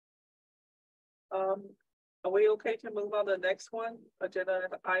 Are we okay to move on to the next one? Agenda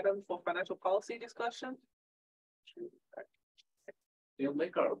item for financial policy discussion? You'll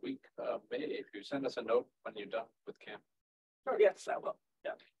make our week, May, if you send us a note when you're done with camp. Sure, yes, I will.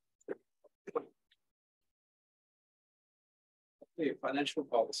 Yeah. Okay, financial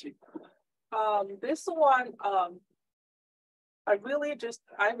policy. This one, I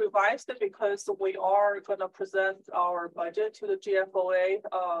revised it because we are gonna present our budget to the GFOA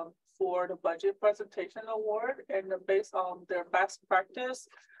for the budget presentation award, and based on their best practice,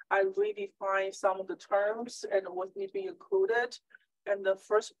 I redefined some of the terms and what need to be included. And the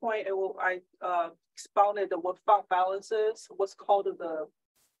first point, I expounded the what fund balances, what's called the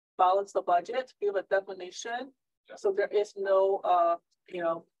balance the budget, give a definition. Yeah. So there is no,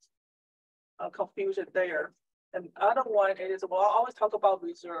 confusion there. And the other one is, well, I always talk about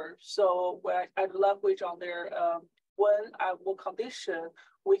reserve. So when I add language on there, when I will condition,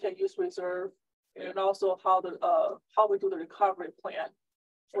 we can use reserve, and also how we do the recovery plan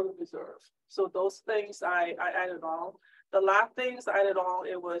for the reserve. So those things I added on. The last things I added on,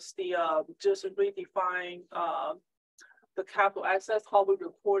 it was the just redefine the capital assets, how we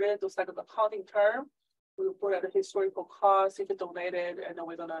report it, those like an accounting term. We report at the historical cost, if it donated, and then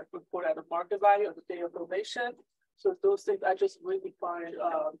we're gonna report at the market value of the day of donation. So those things I just redefined,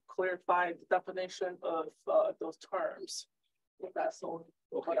 clarified the definition of those terms. If that's all,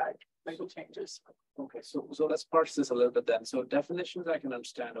 what I make the changes. Okay, so let's parse this a little bit then. So definitions, I can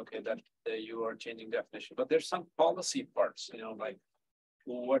understand, okay, that you are changing definition, but there's some policy parts, like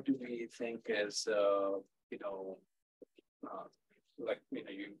what do we think is, you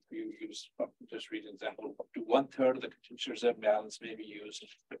just read an example, up to 1/3 of the contingency reserve balance may be used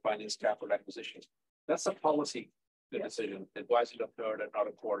to finance capital acquisitions. That's a policy decision. Why is it 1/3 and not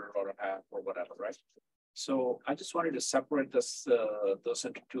 1/4 or 1/2 or whatever, right? So I just wanted to separate this those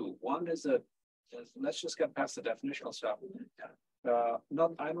into two. One is let's just get past the definitional stuff. I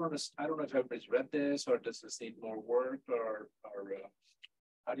don't know if everybody's read this, or does this need more work, or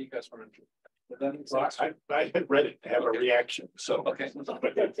how do you guys want to do? Well, I had read it to have a reaction, so okay.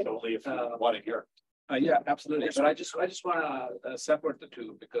 But that's only if you want to hear. Yeah, absolutely. But I just want to separate the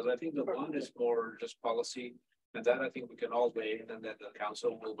two, because I think the one is more just policy, and that I think we can all weigh in, and then the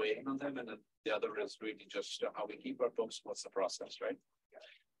council will weigh in on them, and then the other is really just how we keep our books. What's the process, right?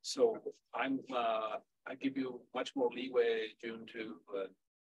 So I give you much more leeway, June, to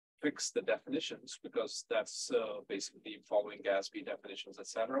fix the definitions, because that's basically following GASB definitions,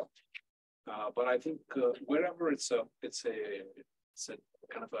 etc. But I think wherever it's a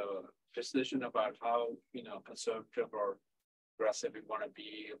kind of a decision about how conservative or aggressive we want to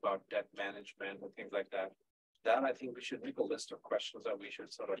be about debt management and things like that, I think we should make a list of questions that we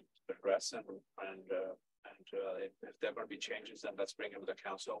should sort of address, and if there are going to be changes, then let's bring them to the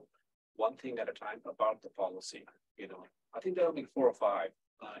council, one thing at a time about the policy. I think there'll be 4 or 5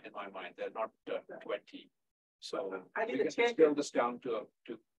 in my mind. They're not 20. So we can scale this down to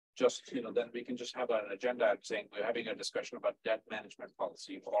just, then we can just have an agenda saying we're having a discussion about debt management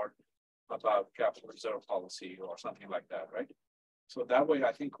policy, or about capital reserve policy, or something like that, right? So that way,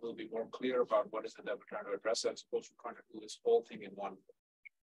 I think we'll be more clear about what is it that we're trying to address, as opposed to trying to do this whole thing in one.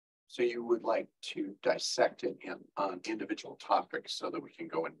 So you would like to dissect it on individual topics so that we can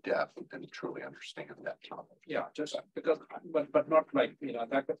go in depth and truly understand that topic. Yeah, just because, but not like,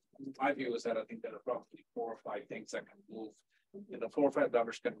 that my view is that I think there are probably 4 or 5 things that can move. 4 or 5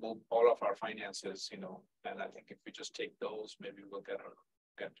 dollars can move all of our finances, and I think if we just take those, maybe we'll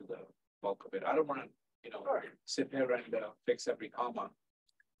get to the bulk of it. I don't want to, sit here and fix every comma,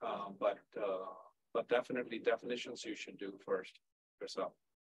 but definitely definitions you should do first yourself.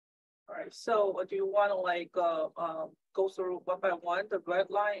 All right, so do you want to go through one by one, the red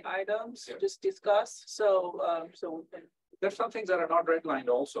line items, just discuss? So we can. There's some things that are not redlined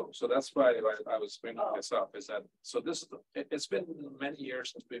also. So that's why I was bringing this up, is that, so it's been many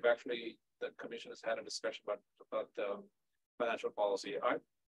years since the commission has had a discussion about financial policy.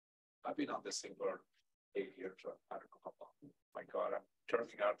 I've been on this thing for 8 years, or I don't know how long. My God, I'm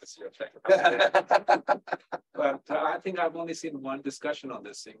turning out this year thing. But I think I've only seen one discussion on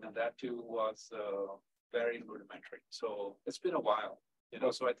this thing, and that too was very rudimentary. So it's been a while.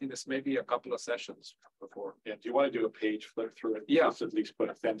 So I think this may be a couple of sessions before. Yeah, do you want to do a page flip through it? Yeah. Just at least put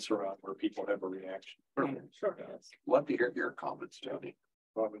a fence around where people have a reaction. Sure. Yes. Love to hear your comments, Tony.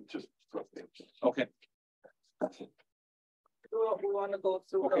 Just. Okay. We want to go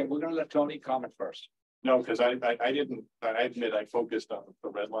through. Okay, we're going to let Tony comment first. No, because I didn't, I admit I focused on the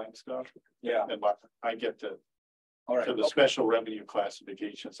red line stuff. Yeah. And I get to All right. the special revenue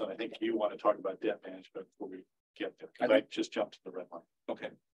classifications, and I think you want to talk about debt management before we get there, because I just jumped to the red line. Okay.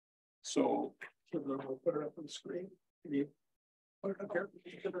 So, We'll put it up on the screen. Can you put it up here?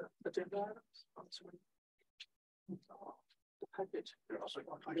 Agenda items on the screen. The package.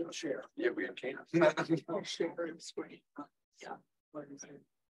 I can share. Yeah, we can. I'll share the screen. Yeah.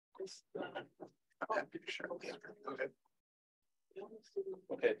 It's, I'm happy to share. Okay.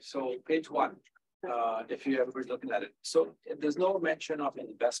 okay, so page 1, if you ever looking at it, so there's no mention of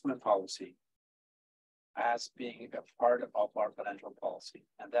investment policy as being a part of our financial policy,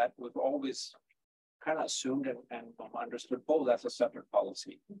 and that we've always kind of assumed and understood, oh, that's a separate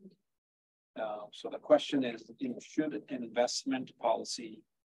policy. So the question is, should an investment policy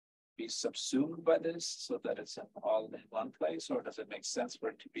be subsumed by this so that it's all in one place, or does it make sense for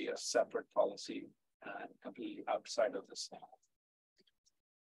it to be a separate policy and completely outside of this?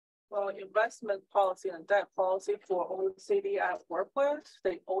 Well, investment policy and debt policy for OECD I work with,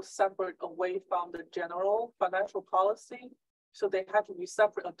 they all separate away from the general financial policy. So they have to be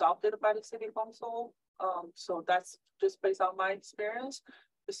separate adopted by the city council. So that's just based on my experience,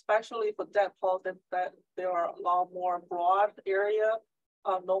 especially for debt policy, that there are a lot more broad area.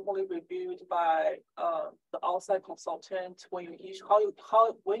 Normally reviewed by the outside consultant when you issue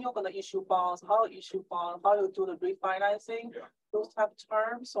when you're going to issue bonds, how you issue bonds, how you do the refinancing, those type of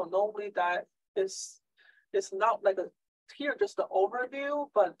terms. So normally that is it's not like a here just the overview,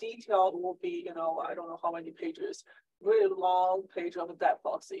 but detailed will be, you know, I don't know how many pages, really long page of debt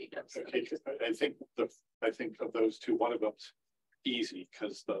policy. Okay, I think of those two, one of them's easy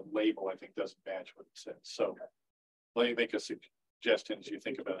because the label I think doesn't match what it says. So let me make a suggestion as you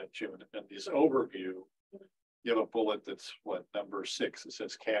think about it, June. And this overview, you have a bullet that's what, number 6, it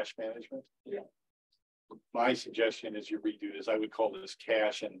says cash management. Yeah. My suggestion is you redo this. I would call this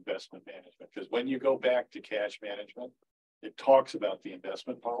cash and investment management, because when you go back to cash management, it talks about the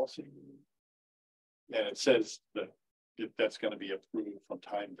investment policy. And it says that that's going to be approved from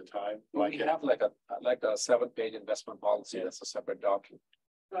time to time. We have like a 7-page investment policy. That's a separate document.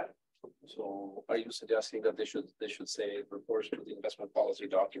 Right. So are you suggesting that they should say it reports to the investment policy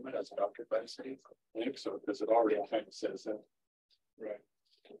document as adopted by the city? I think so, because it already kind of says that. Right.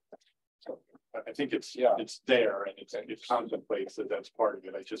 So I think it's there, and it contemplates that that's part of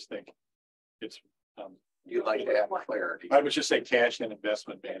it. I just think it's You'd like to have clarity. I would just say cash and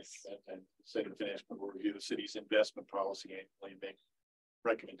investment management, and city finance will review the city's investment policy annually and make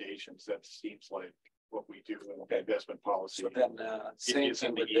recommendations. That seems like what we do in investment policy. So then same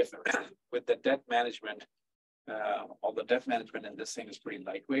thing with the debt management. All the debt management in this thing is pretty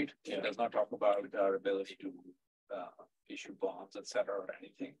lightweight. Yeah. It does not talk about our ability to issue bonds, etc., or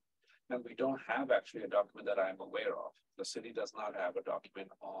anything. And we don't have actually a document that I'm aware of. The city does not have a document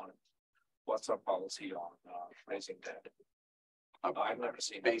on what's our policy on raising debt. I've never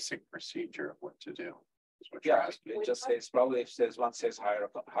seen Basic procedure of what to do. Is what Yeah, you're asking. it just says, probably one says hire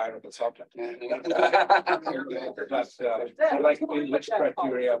a consultant. But like in which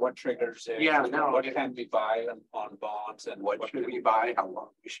criteria, what triggers it? Yeah, no. What can we buy on bonds and What should we buy? How long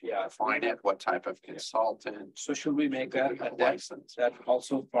we should define it? What type of consultant? So should we make that a debt, License. that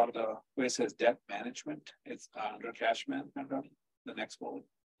also part of the, where it says debt management, it's under cash management, the next bullet.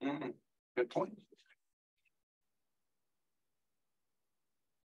 Good point.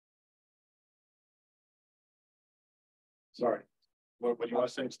 Sorry. What do you want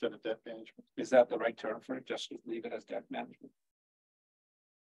to say instead of debt management? Is that the right term for it? Just leave it as debt management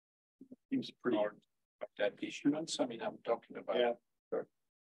Seems pretty. or debt issuance? I mean, I'm talking about. Yeah.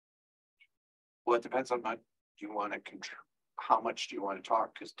 Well, it depends on what you want to control. How much do you want to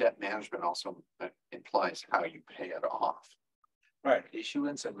talk? Because debt management also implies how you pay it off. Right,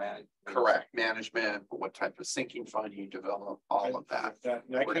 issuance and management. Correct. Management, what type of sinking fund you develop, all of that. I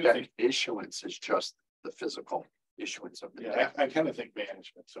Where kind of debt think, issuance is just the physical issuance of the yeah, debt. I kind of think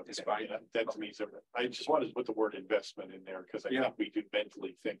management. So It's fine. That to me is I just wanted to put the word investment in there because I think we do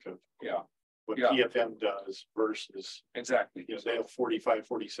mentally think of what Yeah. PFM does versus, Exactly. you know, they have 45,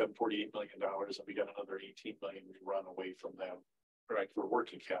 47, $48 million, and we got another 18 million we run away from them. Right. For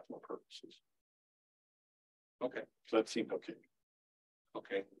working capital purposes. Okay, So that seemed okay.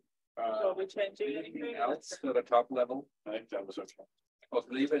 okay. So we changing Anything anything else to the top level? I think that was okay. Oh,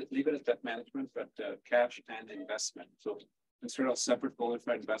 leave it as debt management, but cash and investment. So instead of separate bullet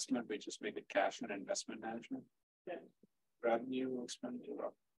for investment, we just make it cash and investment management. Yeah. Revenue expenditure.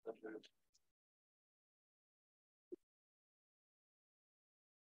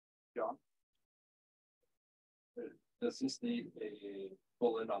 John? Does this need a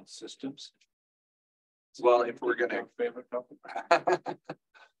bullet on systems? Well, if we're gonna, Favorite topic?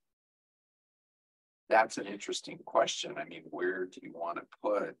 that's an interesting question. I mean, where do you want to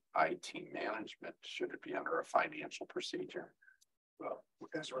put IT management? Should it be under a financial procedure? Well,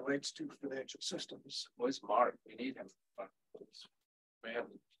 as relates to financial systems. Where's Mark? We need him. We have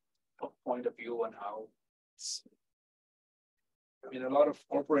a point of view on how it's. I mean, a lot of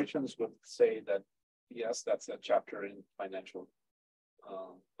corporations would say that, yes, that's a chapter in financial.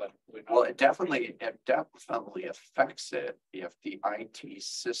 But we're not. Well, it definitely affects it if the IT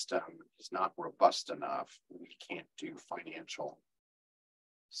system is not robust enough. We can't do financial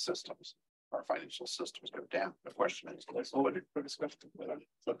systems. Our financial systems go down. The question is, Let's hold it for discussion.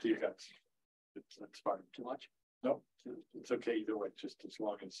 It's up to you guys. It's fine. Too much? No, it's okay either way, just as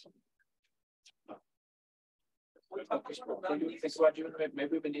long as. Okay, so you think about you,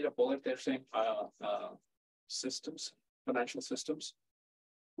 maybe we need a bullet there saying, systems, financial systems.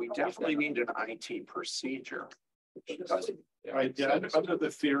 we definitely need an IT procedure. Because Right, yeah, under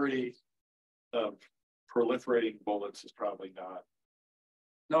the theory of proliferating bullets is probably not.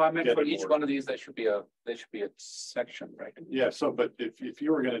 No, I meant for Getting each more. one of these, there should be a section, right? Yeah, so, but if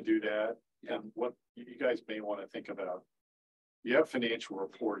you were gonna do that, Yeah. then what you guys may wanna think about. You have financial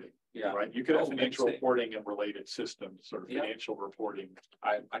reporting, Yeah, right? You could have Oh, financial I see. reporting and related systems or Yeah. financial reporting.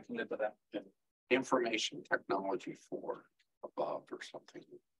 I can live with that. information technology for above or something.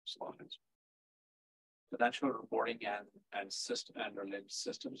 Slides Financial reporting and system and related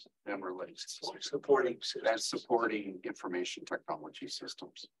systems. and relates. Supporting That's supporting information technology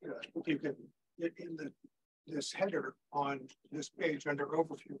systems. You can, in this header on this page under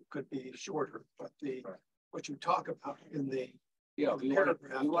overview could be shorter, but what you talk about in the. Yeah, we want Paragraph to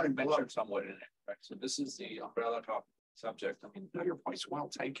down below. mention somewhere in it, right? So this is the umbrella topic subject. I mean, No, your point's well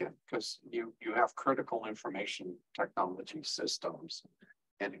taken, because you have critical information technology systems.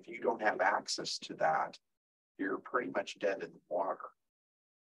 And if you don't have access to that, you're pretty much dead in the water.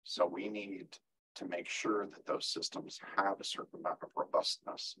 So we need to make sure that those systems have a certain amount of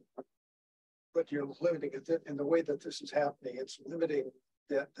robustness. But you're limiting it, in the way that this is happening, it's limiting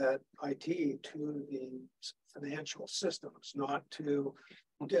that IT to the financial systems, not to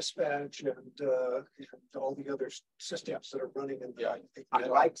dispatch and all the other systems that are running in the. I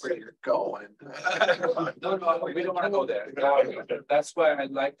like where you're going. No, we don't want to go there. That's why I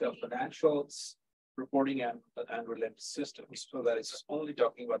like the financial reporting and related systems, so that it's only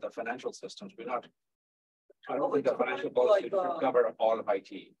talking about the financial systems. We're not. I don't think the financial policy should cover all of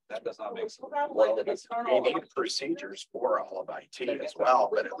IT. That does not make sense. Well, we need procedures for all of IT as well,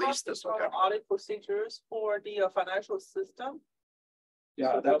 but at least this will cover. Audit procedures for the financial system.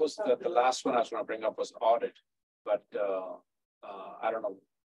 Yeah, that was the last one I was going to bring up was audit, but I don't know.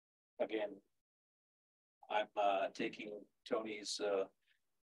 Again, I'm taking Tony's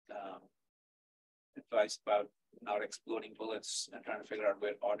advice about not exploding bullets and trying to figure out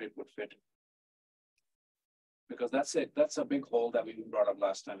where audit would fit. Because that's it. That's a big hole that we brought up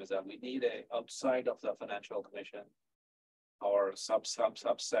last time, is that we need a outside of the financial commission or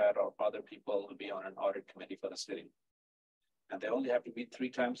subset or other people to be on an audit committee for the city. And they only have to meet 3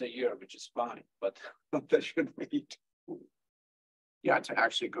 times a year, which is fine, but they should meet. Yeah, to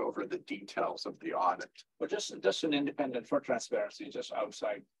actually go over the details of the audit. But just an independent for transparency, just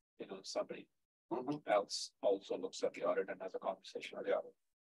outside, somebody else also looks at the audit and has a conversation with the audit.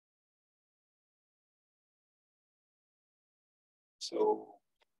 So.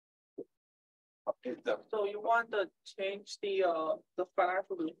 So you want to change the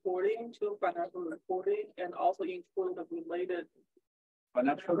financial reporting to financial reporting and also include the related.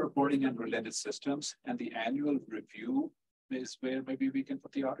 Financial reporting and related systems, and the annual review is where maybe we can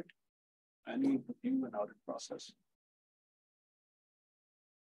put the audit. Annual review and audit process.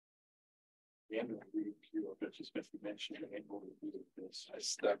 The annual review of it, just if you mentioned the annual review of this.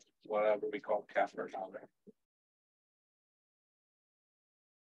 Is that whatever we call CAFR now, right?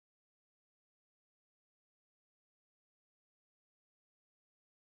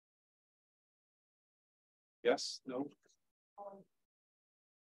 Yes, no.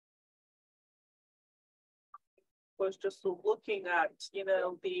 Was just looking at,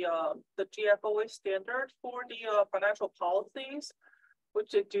 the GFOA standard for the financial policies, which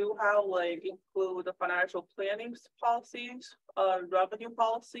they do have include the financial planning policies, revenue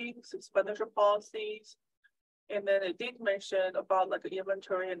policies, expenditure policies. And then it did mention about the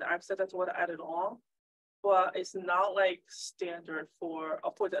inventory and access, that's what I added on. But it's not standard for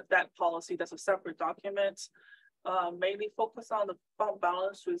that policy, that's a separate document. Mainly focus on the fund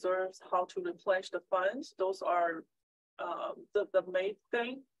balance reserves, how to replenish the funds. Those are the main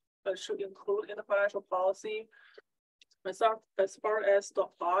thing that should include in the financial policy. As far as the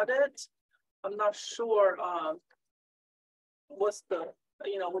audit, I'm not sure, what's the,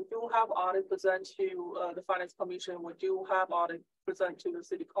 we do have audit present to, the finance commission, we do have audit present to the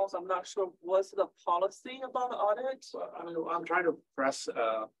city council. I'm not sure what's the policy about the audit. So, I mean, I'm trying to press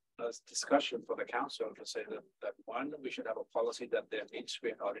a discussion for the council to say that one, we should have a policy that there needs to be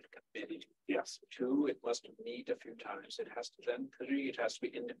an audit committee. Yes. Two, it must meet a few times. It has to then, three, it has to be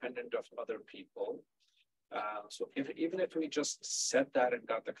independent of other people. So even if we just said that and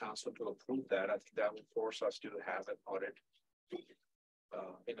got the council to approve that, I think that would force us to have an audit.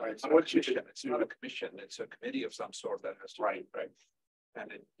 It's not a commission, it's not a commission, it's a committee of some sort that has to. Right.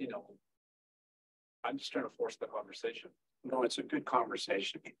 And I'm just trying to force the conversation. No, it's a good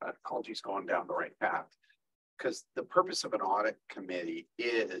conversation. Algy's going down the right path. Because the purpose of an audit committee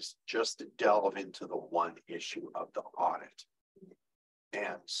is just to delve into the one issue of the audit.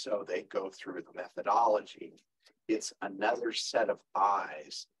 And so they go through the methodology. It's another set of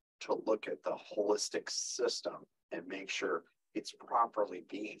eyes to look at the holistic system and make sure it's properly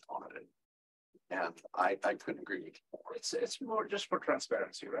being audited. And I couldn't agree more. It's more just for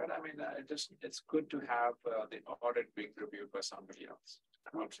transparency, right? I mean, it's good to have the audit being reviewed by somebody else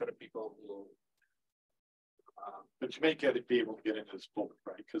instead of people who. But you may get it, be able to get into this bullet,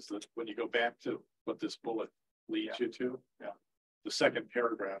 right? Because when you go back to what this bullet leads you to, the second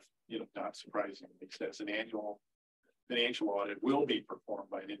paragraph, not surprisingly, says an annual financial audit will be performed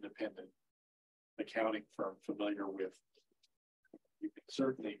by an independent accounting firm familiar with. You can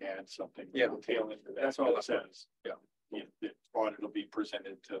certainly add something. Tail into that. That's all it says. The audit will be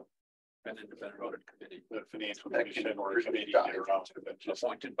presented to an independent audit committee, the financial commission or committee thereof, just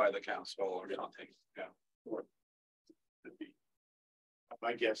appointed by the council or something. Or could be.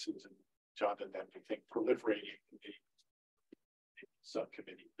 My guess is, Jonathan, that we think proliferating a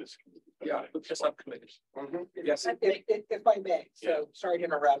subcommittee. This the subcommittees. Yes, if I may. So sorry to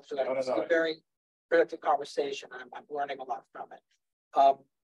interrupt. So that's a very productive conversation. I'm learning a lot from it.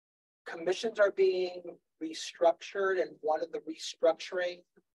 Commissions are being restructured, and one of the restructuring,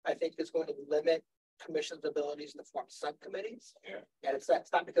 I think, is going to limit commission's abilities to form subcommittees. And it's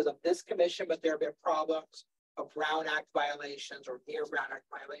not because of this commission, but there have been problems of Brown Act violations or near Brown Act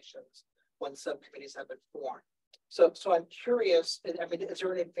violations when subcommittees have been formed. So I'm curious, I mean, is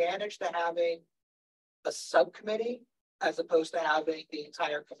there an advantage to having a subcommittee as opposed to having the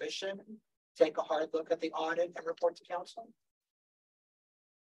entire commission take a hard look at the audit and report to council?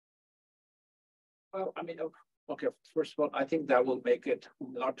 Well, I mean, okay, first of all, I think that will make it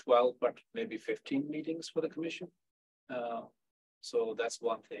not 12, but maybe 15 meetings for the commission. So that's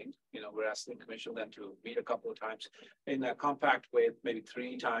one thing, we're asking the commission then to meet a couple of times in a compact way, maybe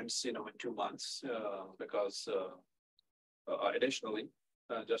 3 times, in 2 months, because additionally,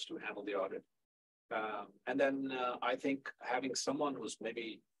 just to handle the audit. And then I think having someone who's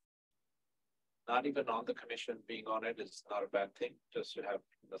maybe not even on the commission being on it is not a bad thing, just to have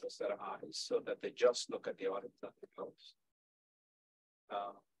another set of eyes so that they just look at the audit that they close.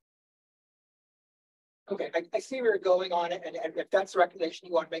 Okay, I see where you're going on it, and if that's the recommendation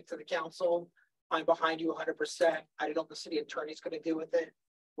you want to make to the council, I'm behind you 100%. I don't know what the city attorney is going to do with it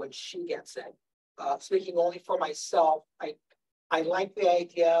when she gets it. Speaking only for myself, I like the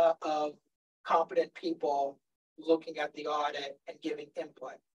idea of competent people looking at the audit and giving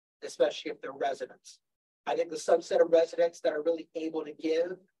input, especially if they're residents. I think the subset of residents that are really able to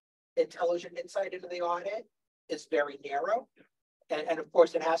give intelligent insight into the audit is very narrow. And of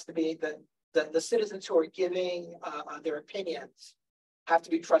course, it has to be the citizens who are giving their opinions have to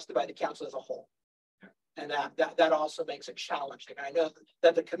be trusted by the council as a whole. And that also makes it challenging. I know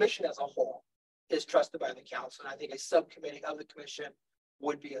that the commission as a whole is trusted by the council. And I think a subcommittee of the commission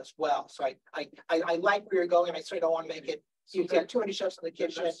would be as well. So I like where you're going, and I certainly don't want to make it, you get too many chefs in the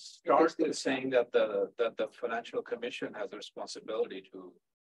kitchen. Start with saying that the financial commission has a responsibility to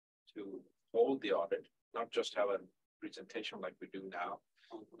hold the audit, not just have a presentation like we do now,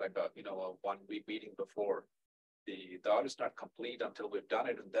 like a 1 week meeting before. The audit is not complete until we've done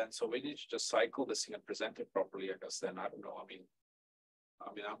it, and then so we need to just cycle this thing and present it properly. I guess then I don't know.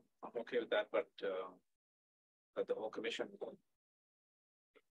 I'm okay with that, but the whole commission.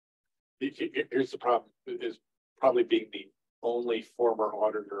 Here's the problem: is probably being the only former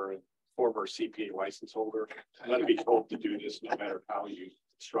auditor and former CPA license holder. I'm going to be told to do this no matter how you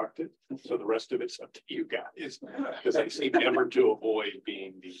construct it. So the rest of it's up to you guys, because I seem never to avoid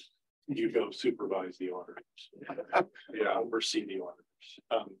being the you go supervise the auditors, oversee the auditors.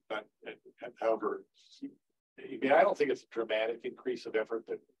 However, I don't think it's a dramatic increase of effort.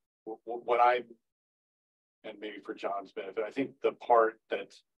 That what I, and maybe for John's benefit, I think the part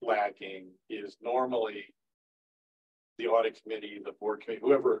that's lacking is normally the audit committee, the board committee,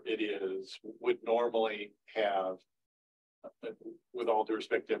 whoever it is, would normally have, with all due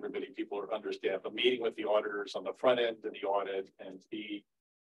respect to everybody, people are understaffed, a meeting with the auditors on the front end of the audit and be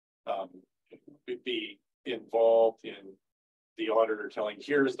involved in the auditor telling,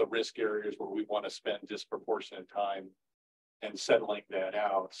 here's the risk areas where we want to spend disproportionate time and settling that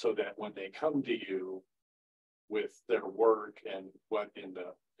out so that when they come to you with their work and what in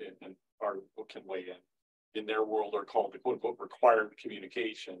our can weigh in their world are called the quote unquote required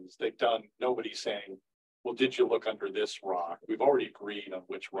communications. They've done, nobody's saying, well, did you look under this rock? We've already agreed on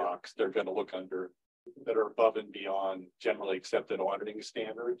which rocks they're going to look under that are above and beyond generally accepted auditing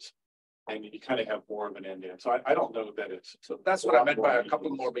standards. And you kind of have more of an end in. So I don't know that it's. So that's what I meant by a couple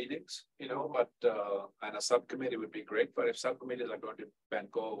more meetings, you know, but, and a subcommittee would be great, but if subcommittees are going to then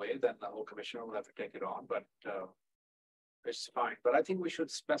go away, then the whole commissioner will have to take it on, but, it's fine. But I think we should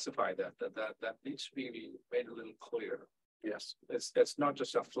specify that needs to be made a little clear. Yes. It's not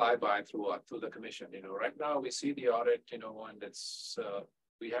just a flyby through the commission, you know, right now we see the audit, you know, and it's,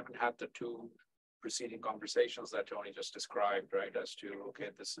 we haven't had the two preceding conversations that Tony just described, right? As to, okay,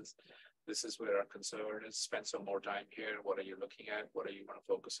 this is where our concern is, spend some more time here. What are you looking at? What are you going to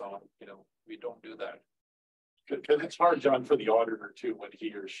focus on? You know, we don't do that. Because it's hard, John, for the auditor too, when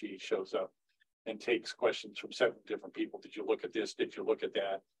he or she shows up and takes questions from 7 different people. Did you look at this? Did you look at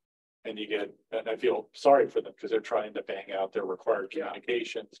that? And you get, and I feel sorry for them because they're trying to bang out their required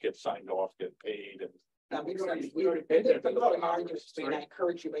communications, get signed off, get paid. And That makes sense. We already paid that. I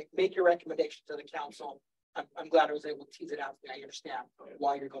encourage you, make your recommendation to the council. I'm glad I was able to tease it out. I understand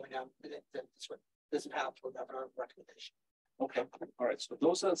why you're going down this path with our recommendation. Okay, all right. So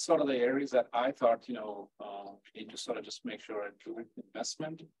those are sort of the areas that I thought, you know, we need to sort of just make sure I do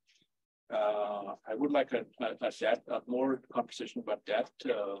investment. I would like a more conversation about debt,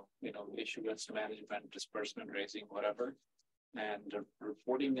 you know, issuance management, disbursement, raising, whatever, and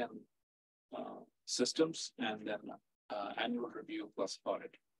reporting and systems, and then annual review plus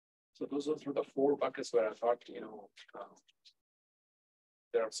audit. So those are sort of the 4 buckets where I thought, you know,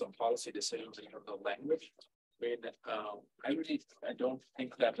 there are some policy decisions in terms of language. I mean, I don't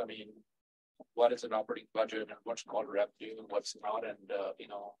think that, I mean, what is an operating budget and what's called revenue and what's not, and, you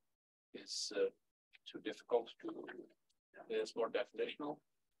know, is too difficult to, it's more definitional.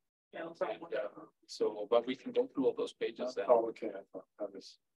 Yeah, And, so, but we can go through all those pages. Then. oh, okay.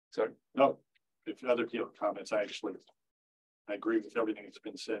 Sorry. No, if other people have comments, I agree with everything that's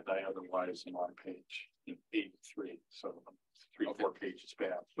been said. I otherwise am on page 83, so 3-4 pages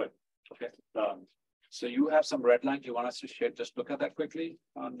back. But okay. So you have some red lines you want us to share? Just look at that quickly.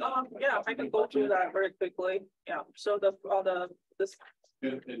 Yeah, I can go through that very quickly. Yeah. So this.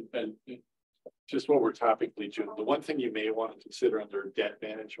 And just what we're topically doing, the one thing you may want to consider under debt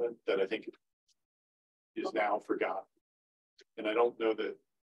management that I think is now forgotten, and I don't know that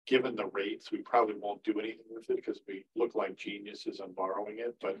given the rates, we probably won't do anything with it because we look like geniuses on borrowing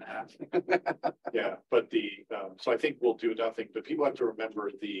it, but yeah, but so I think we'll do nothing, but people have to remember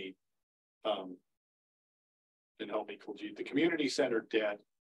and help me, Kuljit, the community center debt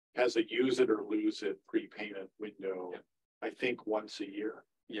has a use it or lose it prepayment window. I think once a year.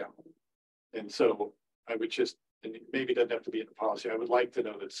 Yeah. And so I would just, and maybe it doesn't have to be in the policy. I would like to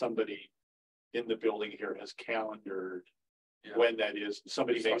know that somebody in the building here has calendared when that is.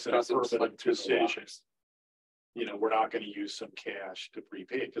 Somebody makes an affirmative decision. You know, we're not going to use some cash to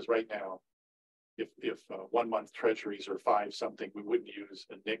prepay it because right now, if 1 month treasuries are 5 something, we wouldn't use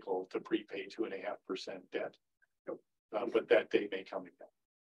a nickel to prepay 2.5% debt. But that day may come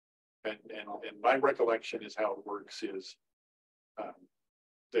again. And my recollection is how it works is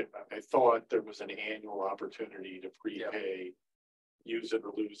that I thought there was an annual opportunity to prepay, use it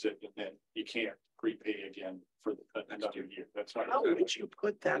or lose it, and then you can't prepay again for another year. That's not. How would you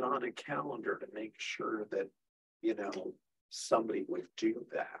put that on a calendar to make sure that, you know, somebody would do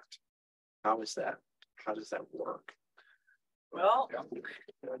that? How does that work? Well,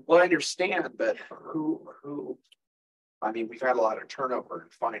 Well, I understand, but who, I mean, we've had a lot of turnover in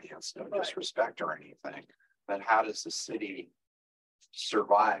finance, no disrespect or anything, but how does the city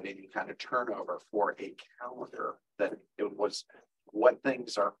survive any kind of turnover for a calendar that it was, what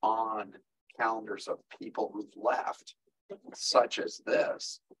things are on calendars of people who've left, such as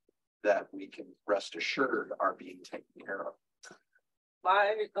this, that we can rest assured are being taken care of?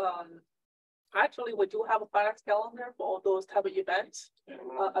 Actually, we do have a finance calendar for all those type of events.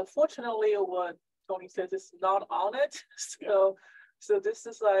 Unfortunately, what Tony says is not on it. So So this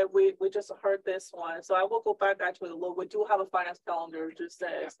is like, we just heard this one, so I will go back actually look, we do have a finance calendar, just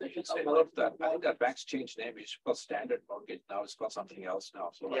says. You should say note that, I think that bank's changed name, it's called Standard Mortgage, now it's called something else now,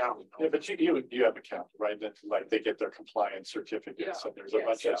 so. Yeah. Yeah, but you have a account, right? That like they get their compliance certificates, and there's a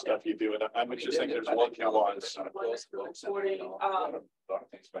bunch of stuff you do, and I'm just saying there's one nuance.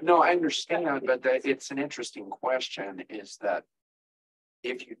 No, I understand, but it's an interesting question is that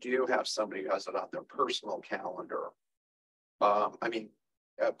if you do have somebody who has it on their personal calendar, I mean,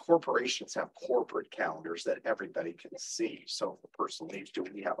 corporations have corporate calendars that everybody can see. So if a person needs to,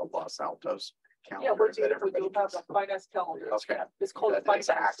 we have a Los Altos calendar. Yeah, we that do everybody have can a see. finance calendar. Okay. Yeah, it's called That finance.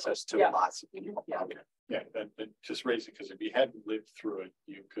 has access to Yeah. lots of people. Yeah. Okay. Yeah, and just raise it, because if you hadn't lived through it,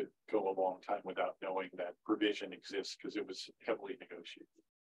 you could go a long time without knowing that provision exists, because it was heavily negotiated.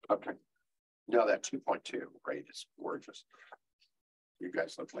 Okay. No, that 2.2 rate is gorgeous. You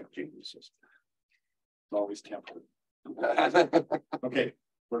guys look like geniuses. It's always tempered. Okay,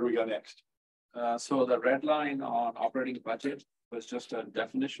 where do we go next? So the red line on operating budget was just a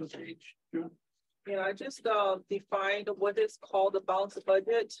definition page. Yeah, I just defined what is called the balanced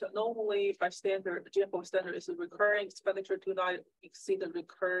budget. Normally by standard, GFO standard is a recurring expenditure do not exceed the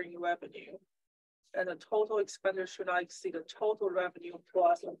recurring revenue. And the total expenditure should not exceed the total revenue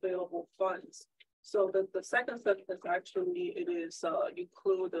plus available funds. So the second sentence actually, it is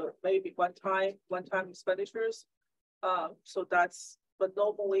include maybe one-time expenditures. So that's, but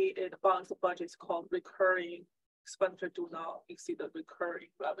normally in balanced budget is called recurring expenditure do not exceed the recurring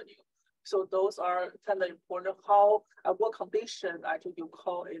revenue. So those are kind of important. How, at what condition actually you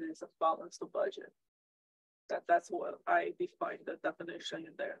call it is a balanced budget. That's what I define the definition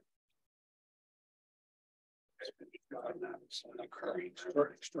in there.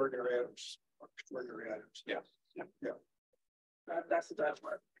 Extraordinary items. Extraordinary items. Yeah. That's that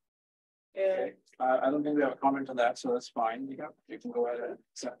one. And Okay, I don't think we have a comment on that, so that's fine. You can go ahead and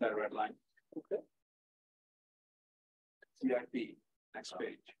accept that red line. okay. CIP, next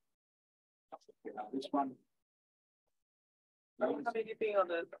page. Okay, now this one. I don't have anything on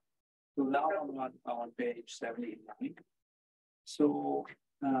the, So now I'm on page 79. So,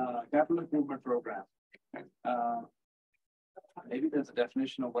 capital improvement program. Maybe there's a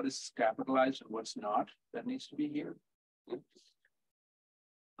definition of what is capitalized and what's not, that needs to be here.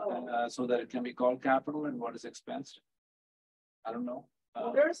 So that it can be called capital and what is expensed. I don't know.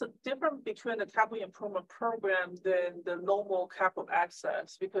 well, there's a difference between the capital improvement program than the normal capital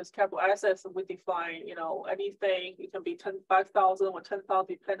access, because capital access, we define, anything, it can be 5,000 or 10,000,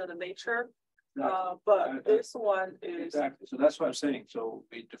 depending on the nature. But this one is. Exactly, so that's what I'm saying, so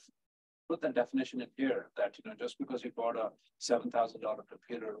we put that definition in here, that, just because you bought a $7,000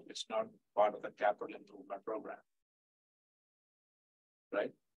 computer, it's not part of the capital improvement program.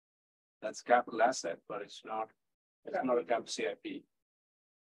 Right? That's capital asset, but it's not a capital CIP.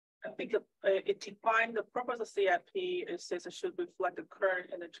 I think it defined the purpose of CIP. It says it should reflect the current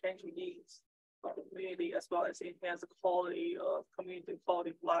and the changing needs of the community, as well as enhance the quality of community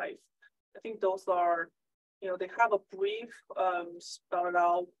quality of life. I think those are, they have a brief spelled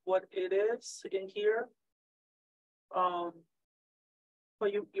out what it is in here.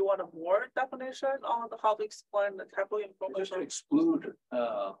 But you want a more definition on how to explain the capital improvement? Just to exclude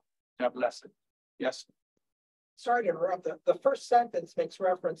capital asset. Yes. Sorry to interrupt. The first sentence makes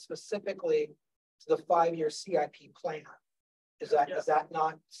reference specifically to the 5-year CIP plan. Is that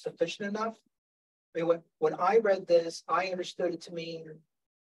not sufficient enough? I mean, when I read this, I understood it to mean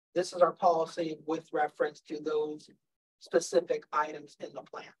this is our policy with reference to those specific items in the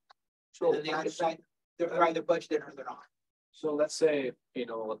plan. So And the items they're either budgeted or they're not. So let's say,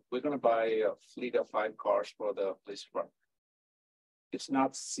 we're gonna buy a fleet of 5 cars for the police department. It's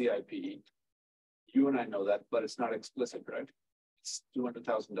not CIP. You and I know that, but it's not explicit, right? It's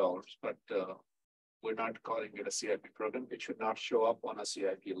 $200,000, but we're not calling it a CIP program. It should not show up on a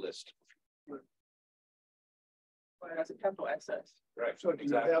CIP list. As a capital access. Right. So do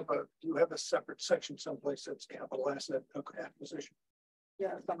you have a separate section someplace that's capital asset acquisition?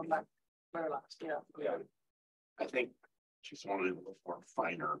 Yeah, some of that very last, yeah. I think she's wanted a more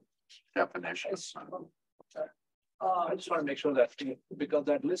finer definitions. I just want to make sure that, because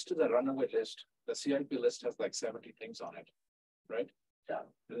that list is a runaway list, the CIP list has like 70 things on it, right? Yeah.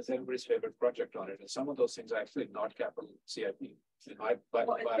 And it's everybody's favorite project on it, and some of those things are actually not capital CIP. When I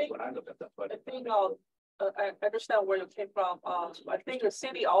look at that, but I think I understand where you came from. I think the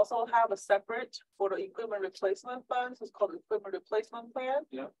city also have a separate for the equipment replacement funds. It's called equipment replacement plan.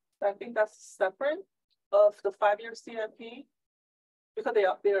 Yeah. I think that's separate of the 5-year CIP because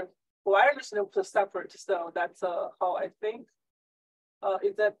they're. Well, I understand it was separate, so that's how I think.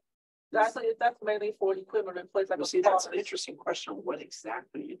 Is that That's mainly for equipment replacement. Well, see, that's an interesting question. What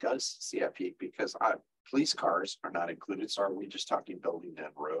exactly does CIP? Because police cars are not included. So are we just talking building and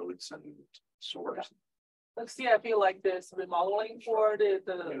roads and sewers? The CIP like this remodeling for the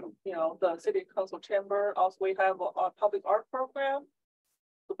the city council chamber. Also, we have a public art program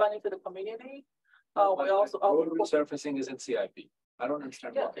to benefit the community. We also road resurfacing is in CIP. I don't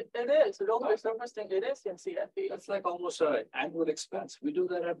understand yeah, why. it is road resurfacing. It is in CIP. It's like almost an annual expense. We do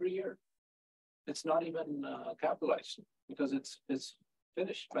that every year. It's not even capitalized because it's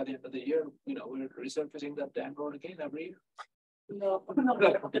finished by the end of the year. You know, we're resurfacing that damn road again every year. No,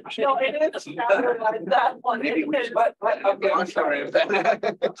 it is like that one. Maybe we should, but okay, I'm sorry if that.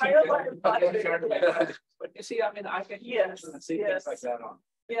 But you see, I mean, I can Yes, see things like that on.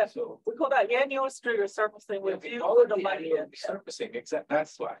 Yeah, So we call that annual street resurfacing we review. all of the the money. annual resurfacing, exact.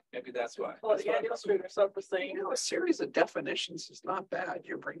 That's why. Maybe that's why. Well, That's the why. annual street resurfacing. You know, a series of definitions is not bad.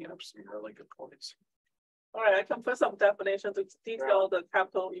 You're bringing up some really good points. All right, I can put some definitions to detail the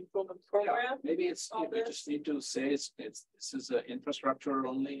capital improvement program. Maybe it's we just need to say it's this is a infrastructure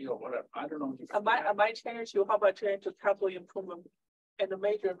only or whatever. I don't know. I might change you. How about change to capital improvement and the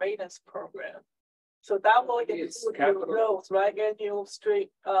major maintenance program? So that will include your roads, right? Annual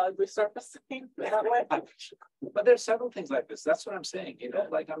street resurfacing that way. But there's several things like this. That's what I'm saying. You know,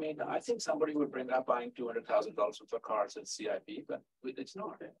 like I mean, I think somebody would bring up buying $200,000 worth of cars at CIP, but it's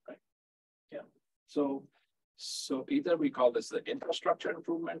not, right? Yeah. So either we call this the infrastructure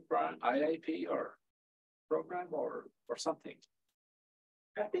improvement IIP or program or something.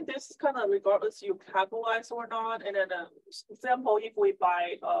 I think this is kind of regardless you capitalize or not. And then example, if we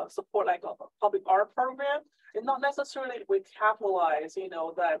buy support like a public art program, it's not necessarily we capitalize, you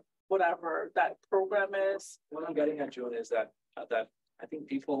know, that whatever that program is. What I'm getting at, June, is that I think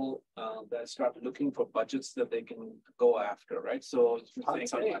people that start looking for budgets that they can go after, right? So you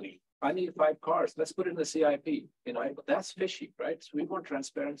think, hey, I need 5 cars. Let's put it in the CIP. You know, but that's fishy, right? So we want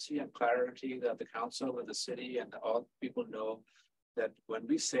transparency and clarity that the council and the city and all people know that when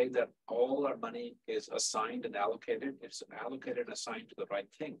we say that all our money is assigned and allocated, it's allocated and assigned to the right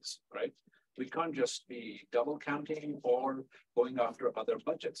things, right? We can't just be double counting or going after other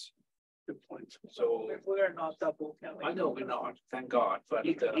budgets. Good point. So we're not double counting. I know we're not, thank God, but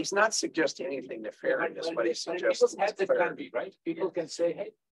He's not suggesting anything nefarious, but he's suggesting. People's heads it can be, right? People can say,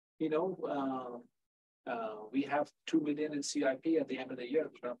 hey, you know, we have 2 million in CIP at the end of the year.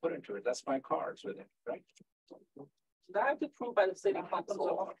 We're going to put into it. That's 5 cars with it, right? That has to be approved by the city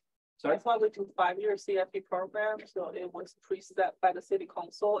council. So that's why we do 5-year CIP program. So it was preset by the city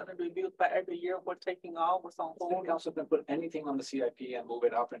council and reviewed by every year. We're taking on what's on hold. City council can put anything on the CIP and move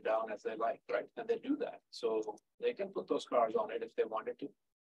it up and down as they like, right? And they do that. So they can put those cars on it if they wanted to,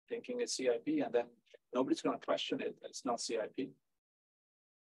 thinking it's CIP, and then nobody's going to question it. It's not CIP.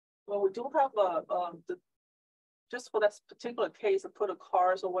 Well, we do have just for that particular case, to put a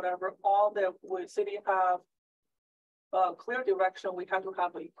cars or whatever, all that we city have clear direction. We have to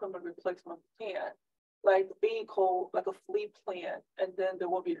have an equipment replacement plan, like vehicle, like a fleet plan, and then there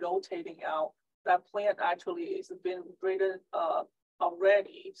will be rotating out. That plan actually is been written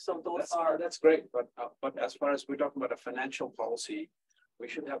already. So those that's great. But as far as we're talking about a financial policy, we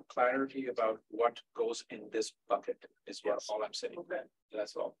should have clarity about what goes in this bucket. Is what all I'm saying. Okay.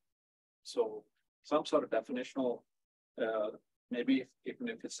 That's all. So some sort of definitional, maybe even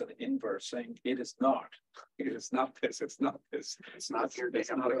if it's an inverse saying it is not this, it's not this, It's not your it's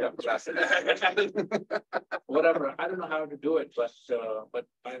damn not a road. capital asset. Whatever. I don't know how to do it, but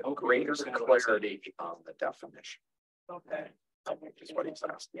I hope Greater clarity on the definition. Okay. I think is what he's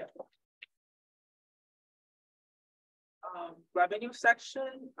asking. Revenue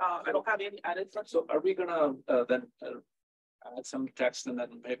section. I don't have any added. So are we gonna then add some text and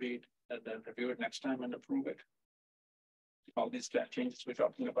then maybe then review it next time and approve it? All these changes we're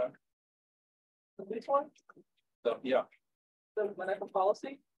talking about. Which one? So yeah. The financial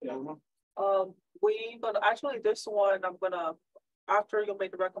policy. Yeah. We gonna actually this one I'm gonna after you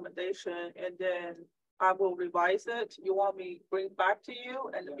make the recommendation and then I will revise it. You want me to bring back to you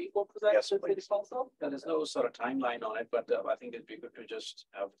and then before present Yes, to the city council? There's no sort of timeline on it, but I think it'd be good to just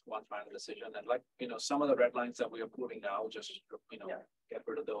have one final decision and like, you know, some of the red lines that we're approving now, just, you know, get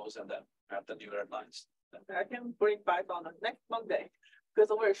rid of those and then add the new red lines. I can bring back on the next Monday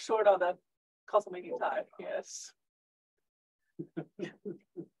because we're short on the council meeting time. Yes.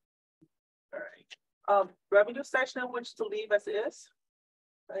 All right. Revenue section, which to leave as is.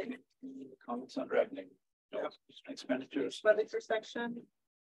 Right. Comments on revenue, no, expenditures. Expenditure section.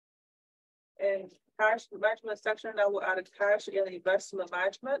 And cash management section, I will add a cash and investment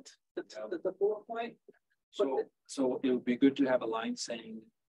management, the bullet point. So it would be good to have a line saying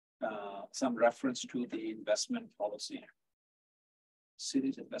some reference to the investment policy.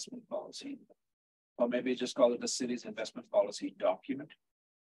 City's investment policy, or maybe just call it the city's investment policy document.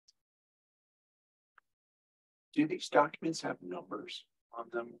 Do these documents have numbers on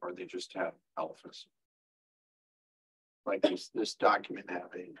them, or they just have alphas? Like this document have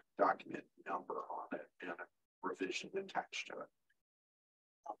a document number on it and a revision attached to it.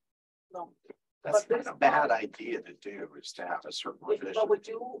 No. That's But not this a bad policy- idea to do, is to have a certain But revision. we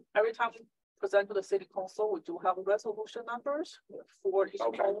do, every time we present to the city council, we do have resolution numbers for each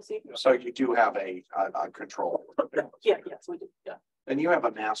Okay. policy. So you do have a control. Yeah, yes, we do, yeah. And you have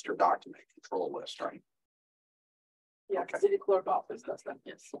a master document control list, right? Yeah, Okay. city clerk office does that,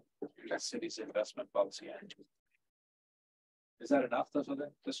 yes. The city's investment policy. Is that enough, though, for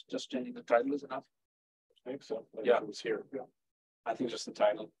that? Just changing the title is enough? I think so. Yeah. It was here. Yeah. I think just the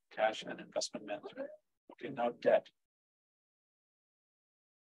title, cash and investment management. Okay, now debt.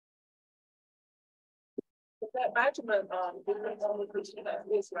 That management, depends on the person that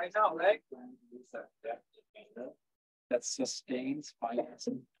is right now, right? That sustains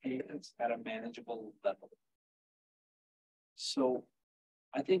financing payments at a manageable level. So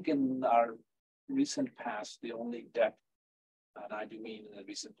I think in our recent past, the only debt, and I do mean in the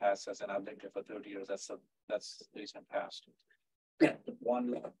recent past, as in I've lived here for 30 years, that's recent past.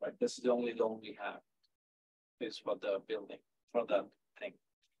 One, right, this is the only loan we have is for the building, for the thing.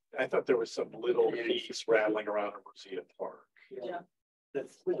 I thought there was some little piece rattling around in Rosita Park. Yeah.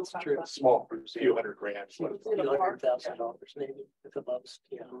 That's We do have true. that. Small, few $100,000. $200,000 maybe at the most,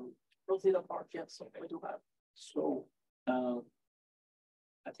 yeah. Rosita Park, yes, we do have. So,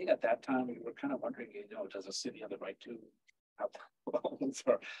 I think at that time, we were kind of wondering, does the city have the right to have loans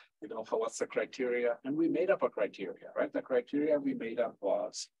or, what's the criteria? And we made up a criteria, right? The criteria we made up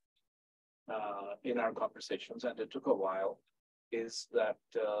was in our conversations, and it took a while, is that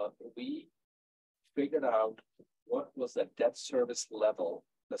we figured out what was the debt service level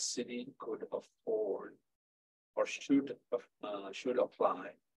the city could afford or should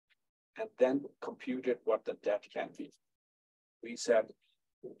apply, and then computed what the debt can be. We said,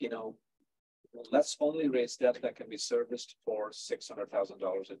 let's only raise debt that can be serviced for $600,000,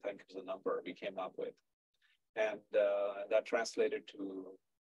 I think is the number we came up with. And that translated to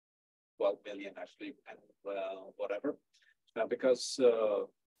 12 million actually, and whatever. Because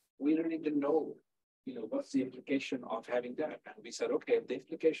we really didn't know, what's the implication of having that. And we said, okay, the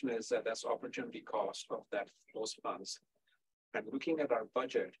implication is that that's opportunity cost of those funds. And looking at our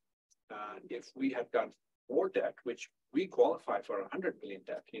budget, if we had done more debt, which we qualify for 100 million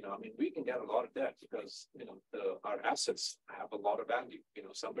debt, we can get a lot of debt because, our assets have a lot of value.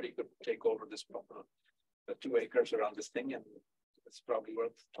 Somebody could take over this, the 2 acres around this thing, and it's probably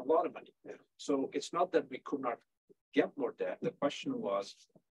worth a lot of money. Yeah. So it's not that we could not get more debt. The question was,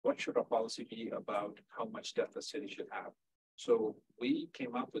 what should our policy be about how much debt the city should have? So we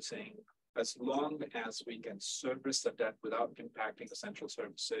came up with saying, as long as we can service the debt without impacting essential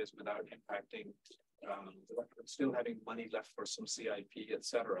services, without impacting, still having money left for some CIP,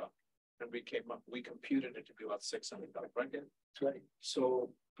 etc. And we computed it to be about $600, right? That's right. So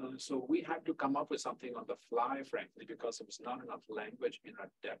we had to come up with something on the fly, frankly, because there was not enough language in our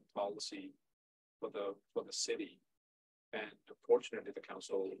debt policy for the city. And fortunately, the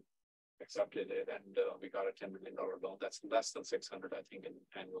council accepted it, and we got a $10 million loan. That's less than 600, I think, in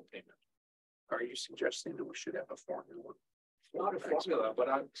annual payment. Are you suggesting that we should have a formula? Not a formula, but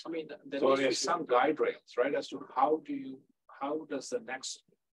there So needs let to me be ask you- some guide rails, right? As to how does the next,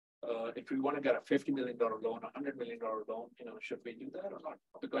 if we want to get a $50 million loan, $100 million loan, should we do that or not?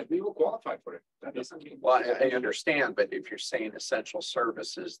 Because we will qualify for it. That doesn't mean. Well, I understand, but if you're saying essential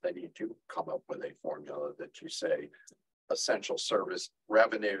services, then you do come up with a formula that you say essential service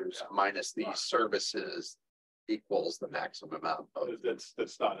revenues minus these services equals the maximum amount of.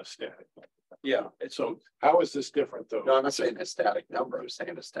 That's not a static. Yeah. So how is this different though? No, I'm not saying a static number, I'm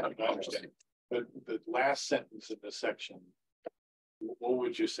saying a static I understand. policy. The last sentence in this section, what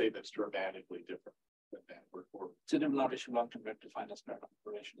would you say that's dramatically different than that? City of Long long-term debt to finance current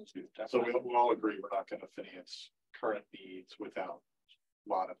operations. So we all agree we're not going to finance current needs without a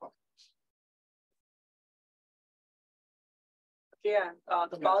lot of funds. Yeah,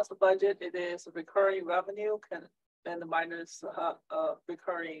 the balanced budget, it is recurring revenue and minus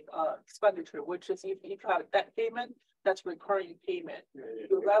recurring expenditure, which is if you have debt payment, that's recurring payment.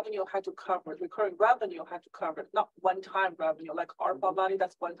 Your revenue had to cover, recurring revenue had to cover, not one-time revenue, like ARPA money,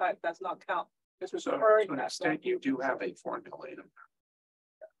 that's one time, that's not count. It's So recurring. to an extent, you do have a formula in them.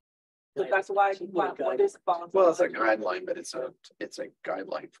 So that's why what is balanced. Well, it's a budget. guideline, but it's a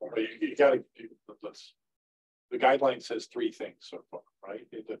guideline for But it. you gotta, the guideline says 3 things so far, right?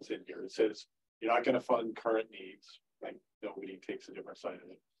 The that's in here. It says, you're not gonna fund current needs, like nobody takes a different side of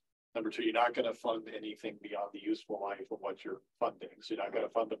it. Number two, you're not gonna fund anything beyond the useful life of what you're funding, so you're not gonna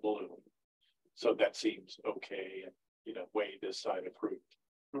fund the balloon. So that seems okay, and, you know, way this side approved.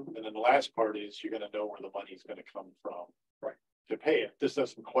 And then the last part is you're gonna know where the money's gonna come from. Right. To pay it. This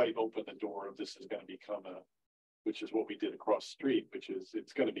doesn't quite open the door of this is gonna become a, which is what we did across the street, which is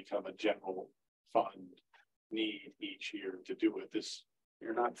it's gonna become a general fund need each year to do it. This,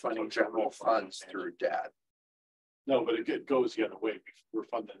 You're not funding general funds through debt. no, but it goes the other way. We're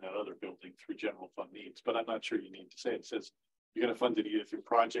funding that other building through general fund needs, but I'm not sure you need to say it. It says you're gonna fund it either through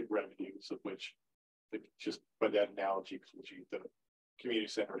project revenues, of which, like, just by that analogy, the community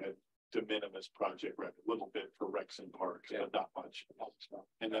center had de minimis project revenue, a little bit for recs and parks, but not much.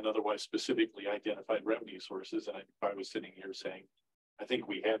 And then otherwise specifically identified revenue sources. And I was sitting here saying, I think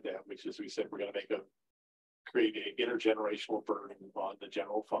we had that, which is we said we're gonna create a intergenerational burden on the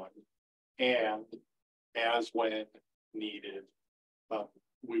general fund. And as when needed,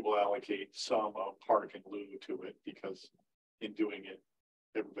 we will allocate some of park and lieu to it, because in doing it,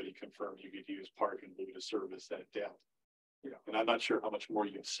 everybody confirmed you could use park and lieu to service that debt. Yeah, and I'm not sure how much more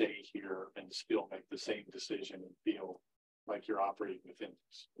you can say here and still make the same decision and feel like you're operating within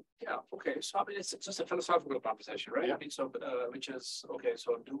this. Yeah, okay, so I mean, it's just a philosophical conversation, right? Yeah. I mean, so, which is, okay,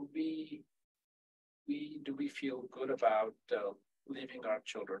 so do we feel good about leaving our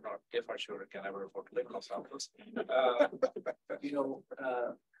children, or if our children can ever afford to live in Los Angeles,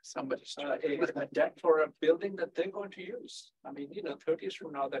 Somebody's a debt for a building that they're going to use? I mean, 30 years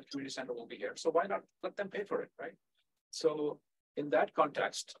from now, that community center will be here, so why not let them pay for it, right? So in that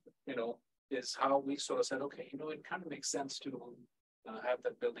context, is how we sort of said, okay, it kind of makes sense to have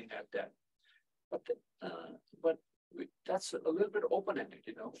that building have debt. But that's a little bit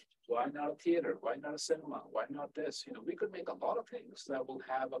open-ended, why not a theater? Why not a cinema? Why not this? We could make a lot of things that will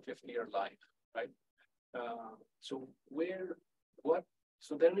have a 50-year life, right? So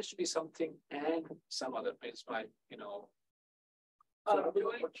there needs to be something and some other place, like,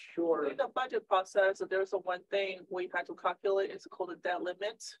 during the budget process, there's one thing we had to calculate. It's called the debt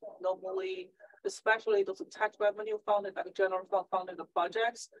limit. Normally, especially those tax revenue funded, like general fund funded the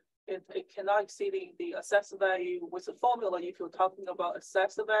projects, it cannot exceed the assessed value with the formula. If you're talking about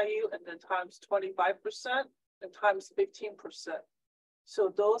assessed value and then times 25% and times 15%.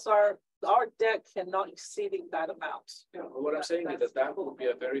 So those are, our debt cannot exceed that amount. What I'm saying is that will be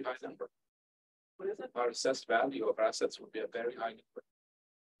a very high number. What is it? Our assessed value of assets would be a very high number.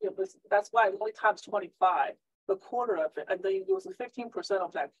 Yeah, but that's why it only times 25, the quarter of it, and then you use 15%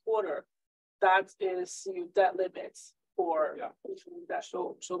 of that quarter. That is your debt limits for that.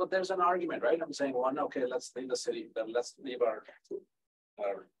 So but there's an argument, right? I'm saying one, okay, let's leave the city, let's leave our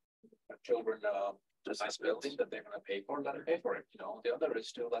children a nice building that they're going to pay for, let them pay for it. The other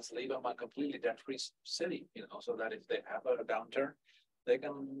is to let's leave them a completely debt-free city, so that if they have a downturn, they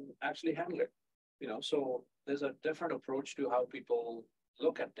can actually handle it. So there's a different approach to how people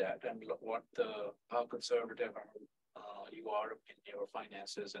look at debt and how conservative you are in your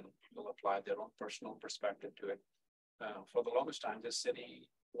finances, and people apply their own personal perspective to it. For the longest time, this city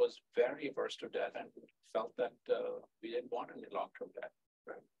was very averse to debt and felt that we didn't want any long-term debt.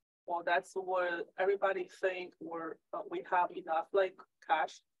 Right? Well, that's what everybody think we have enough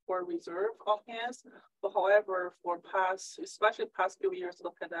cash for reserve on hand. But however, especially past few years of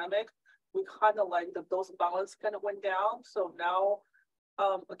the pandemic, we kind of those balance kind of went down. So now,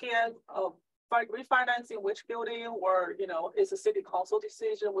 again, refinancing which building or, is a city council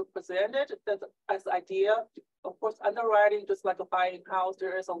decision. We presented as idea. Of course, underwriting, just like a buying house,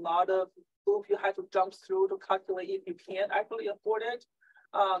 there is a lot of hoops you have to jump through to calculate if you can't actually afford it.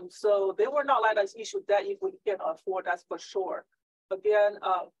 So they were not letting us issue debt if we can't afford, that's for sure. Again,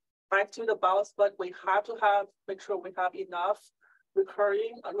 back to the balance, but we have to make sure we have enough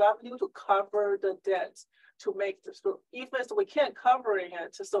recurring revenue to cover the debt, to make this, even if we can't cover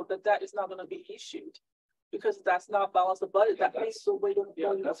it, so the debt is not going to be issued, because that's not balanced the budget. Yeah, that means the way to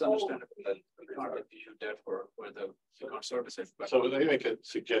that's understandable. That we can't issue debt for the services. So let me make a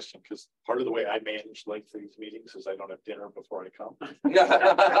suggestion, because part of the way I manage these meetings is I don't have dinner before I come.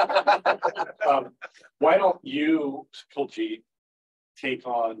 Why don't you, Kuljeet, take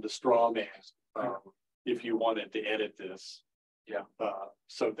on the straw man if you wanted to edit this? Yeah.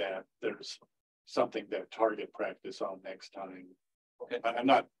 So that there's something that target practice on next time. Okay. I'm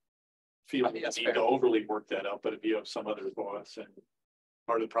not feeling the need fair. to overly work that out, but if you have some other thoughts, and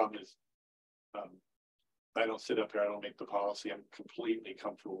part of the problem is I don't sit up here, I don't make the policy. I'm completely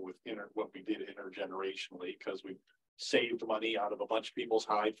comfortable with what we did intergenerationally, because we saved money out of a bunch of people's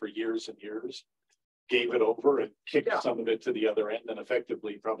hide for years and years. gave it over and kicked Yeah. some of it to the other end, and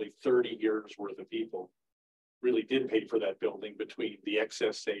effectively probably 30 years worth of people really did pay for that building between the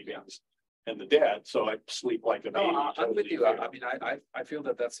excess savings and the debt. So I sleep like a baby. No, I'm with totally you. I fair. mean, I feel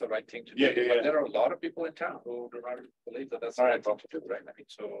that that's the right thing to do. Yeah, yeah, But yeah. there are a lot of people in town who do not believe that that's the All right right. thing to do, right? I mean,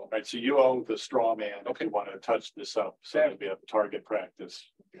 so. All right, so you own the straw man if Okay. you want to touch this up, so Yeah. it'll be a target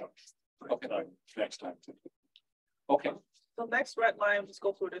practice. Okay. Next time. Okay, So next red line, just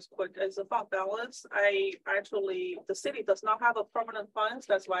go through this quick, is the fund balance. The city does not have a permanent funds,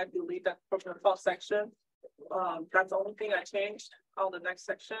 that's why I delete that permanent fund section. That's the only thing I changed on the next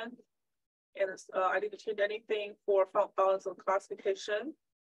section. And it's, I didn't change anything for fund balance and classification.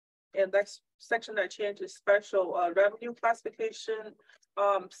 And next section I changed is special revenue classification.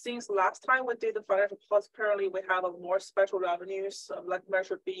 Since last time we did the financial plus, apparently we have a more special revenues, like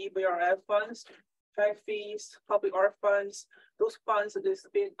Measure B, VRF funds, bank fees, public art funds. Those funds is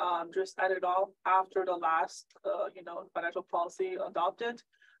been just added on after the last financial policy adopted.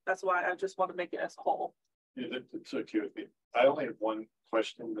 That's why I just want to make it as whole. Yeah, that's so cute. I only have one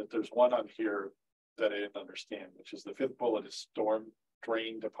question, that there's one on here that I didn't understand, which is the fifth bullet is storm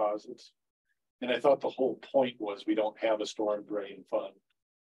drain deposits. And I thought the whole point was we don't have a storm drain fund.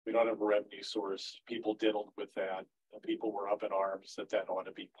 We don't have a revenue source. People diddled with that. And people were up in arms that that ought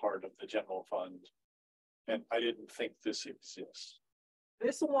to be part of the general fund. And I didn't think this exists.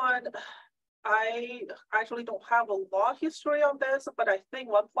 This one, I actually don't have a law history on this, but I think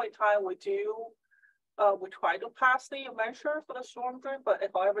one point in time we tried to pass the measure for the storm drain, but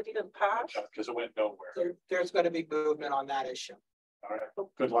it however didn't pass. Because it went nowhere. There's gonna be movement on that issue. All right,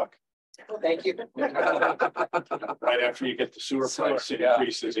 good luck. Thank you. Right after you get the sewer price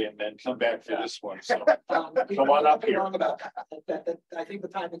increases in, then come back for this one. So, Come on up here. Wrong about that. I think the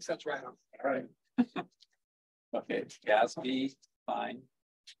timing sets right on. all right. Okay, Gatsby, fine.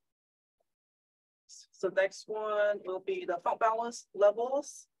 So next one will be the fund balance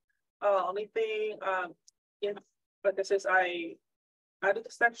levels. Only thing, like I says, I added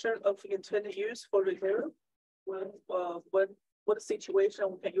the section of intended use for reserve. What the situation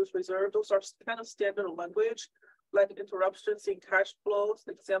we can use reserve. Those are kind of standard language, like interruptions in cash flows.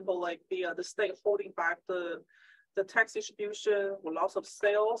 Example, like the state holding back the tax distribution or loss of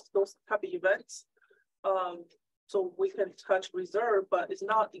sales, those type of events. So we can touch reserve, but it's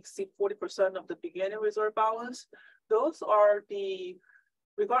not exceed 40% of the beginning reserve balance. Those are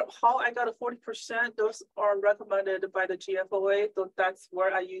regard how I got a 40%, those are recommended by the GFOA. So that's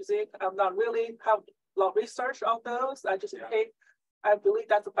where I use it. I'm not really have a lot of research on those. I believe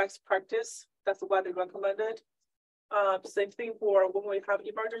that's a best practice. That's why they recommended. Same thing for when we have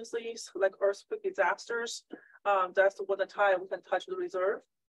emergencies like earthquake disasters. That's when the time we can touch the reserve.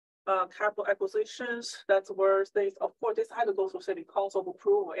 Capital acquisitions, that's where they, of course, this had to go through city council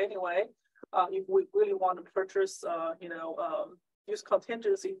approval anyway. If we really want to purchase, use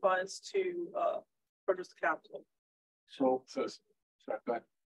contingency funds to purchase capital. So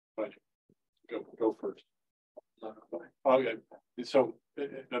go first. Okay, so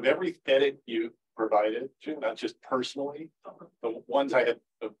of every edit you provided, not just personally, the ones I had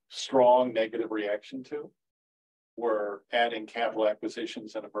a strong negative reaction to were adding capital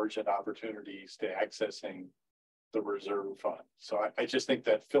acquisitions and emergent opportunities to accessing the reserve fund. So I just think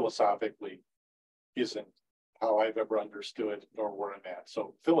that philosophically isn't how I've ever understood nor where I'm at.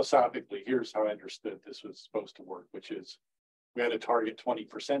 So philosophically, here's how I understood this was supposed to work, which is we had a target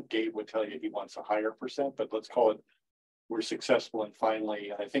 20%. Gabe would tell you he wants a higher percent, but let's call it we're successful and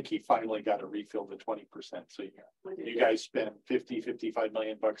finally, I think he finally got a refill to 20%. So you guys spend 55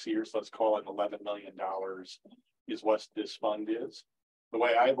 million bucks a year. So let's call it $11 million is what this fund is. The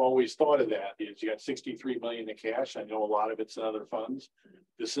way I've always thought of that is you got 63 million in cash. I know a lot of it's in other funds.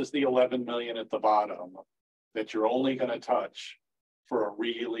 This is the 11 million at the bottom that you're only going to touch for a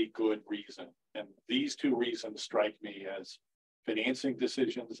really good reason. And these two reasons strike me as financing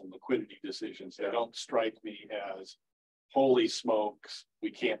decisions and liquidity decisions. They don't strike me as holy smokes, we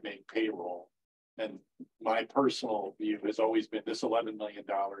can't make payroll. And my personal view has always been this $11 million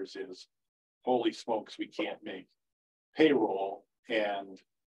is holy smokes, we can't make payroll. And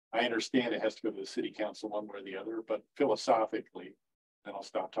I understand it has to go to the city council one way or the other, but philosophically, and I'll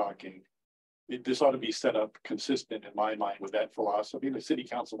stop talking, this ought to be set up consistent in my mind with that philosophy. The city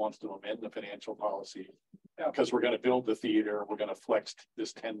council wants to amend the financial policy because we're going to build the theater. We're going to flex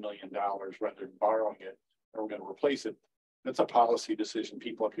this $10 million rather than borrowing it, or we're going to replace it. That's a policy decision.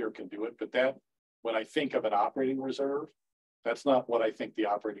 People up here can do it. But that, when I think of an operating reserve, that's not what I think the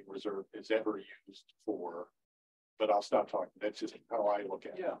operating reserve is ever used for. But I'll stop talking. That's just how I look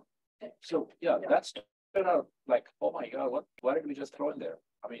at it. Yeah. So, that's like, oh my God, why did we just throw in there?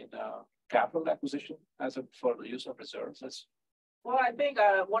 I mean, capital acquisition as a, for the use of reserves? That's, Well, I think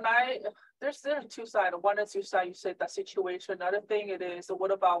there's two sides. One is you said that situation. Another thing it is,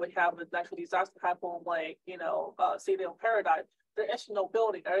 what about we have a natural disaster happen like, City of Paradise? There is no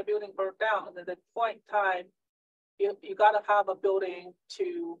building, every building burned down. And at the point in time, you gotta have a building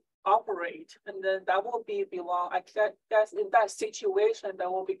to operate. And then that will I guess in that situation,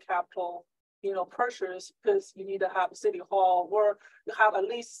 that will be capital, purchase, because you need to have a city hall or you have at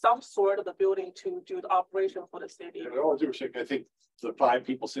least some sort of the building to do the operation for the city. And all due respect, I think the 5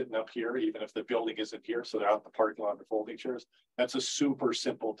 people sitting up here, even if the building isn't here, so they're out in the parking lot in folding chairs, that's a super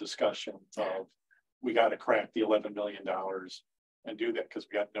simple discussion of, we got to crack the $11 million and do that because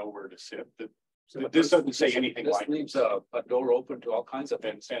we got nowhere to sit. This doesn't say anything this like leaves a door open to all kinds of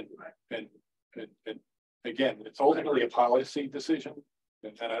things. And again, it's ultimately a policy decision.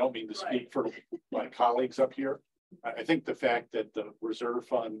 And I don't mean to speak for my colleagues up here. I think the fact that the reserve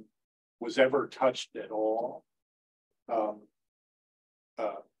fund was ever touched at all,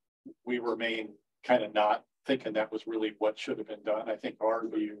 we remain kind of not thinking that was really what should have been done. I think our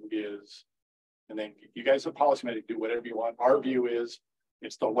view is, and then you guys have policymakers do whatever you want. Our view is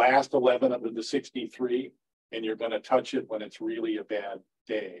it's the last 11 of the 63, and you're going to touch it when it's really a bad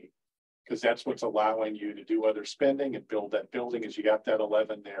day. Because that's what's allowing you to do other spending and build that building, is you got that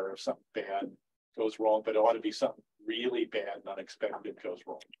 11 there if something bad goes wrong, but it ought to be something really bad and unexpected goes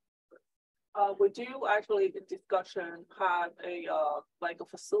wrong. We do actually in discussion have a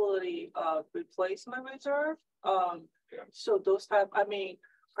facility replacement reserve. So those have, I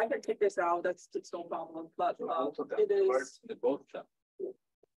can take this out, it's no problem, but it is both of them.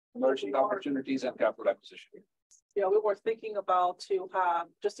 Emerging opportunities and capital acquisition. Yeah, we were thinking about to have,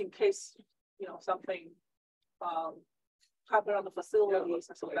 just in case, something happen on the facilities.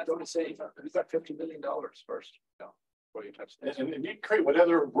 So I don't say we got $50 million first. Before you touch this. And you can create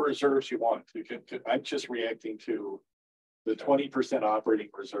whatever reserves you want. I'm just reacting to the 20% operating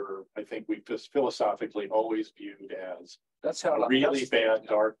reserve. I think we just philosophically always viewed as that's how a really bad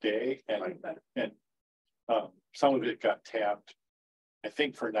dark day, and some of it got tapped. I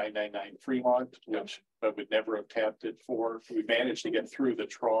think for 999 Fremont, which I would never have tapped it for. We managed to get through the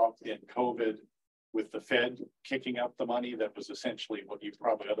trough in COVID with the Fed kicking up the money. That was essentially what you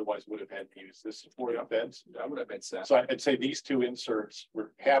probably otherwise would have had to use this for the Feds. That would have made sense. So I'd say these two inserts,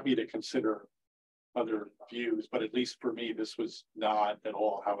 we're happy to consider other views, but at least for me, this was not at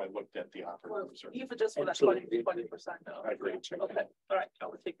all how I looked at the operating reserve. Even just for that 20%. No. I agree. Okay, all right, I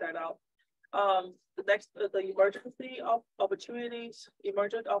will take that out. The next, the emergency opportunities,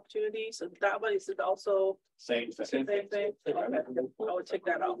 emergent opportunities, and that one is also Same thing. same thing. Okay, I would take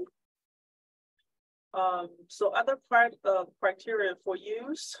that out. So other criteria for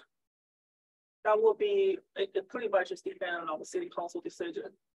use, that will be, it pretty much is dependent on the city council decision.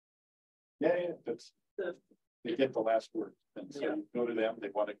 Yeah, that's, they get the last word, and so you go to them, they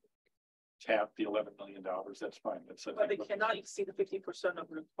want to tap the $11 million, that's fine. But they cannot exceed the 50% of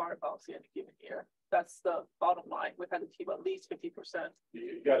the required policy in a given year. That's the bottom line. We had to keep at least 50%.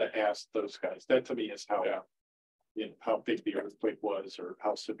 You got to ask those guys. That to me is how, how big the earthquake was or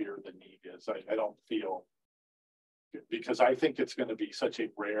how severe the need is. I don't feel, because I think it's going to be such a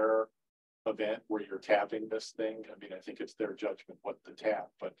rare event where you're tapping this thing. I think it's their judgment what to tap.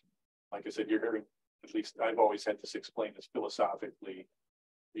 But like I said, you're hearing, at least I've always had this explained as philosophically,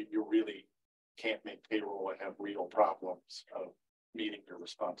 you really can't make payroll and have real problems of meeting your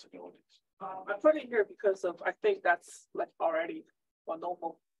responsibilities. I put it here because of, I think that's like already what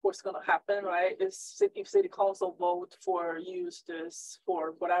normal what's going to happen, right? Is if city council vote for use this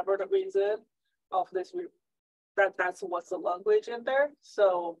for whatever the reason of this, that's what's the language in there.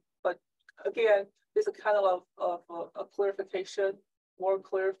 So, but again, this is kind of a clarification, more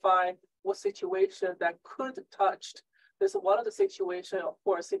clarify what situation that could touch. This is one of the situations, of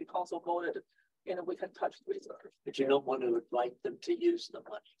course, city council voted, and we can touch the reserve. But you don't want to invite them to use the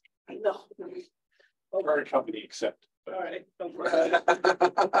money. No. Current company accept. All right.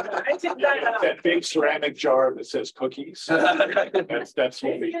 I think that big ceramic jar that says cookies. That's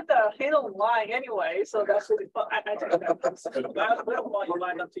what we get the hidden line anyway, so that's really fun. I think that's we don't want you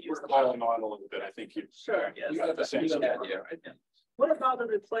lined up to use. We're piling on a little bit. I think you sure. Yes. You got the sense of yeah. What about the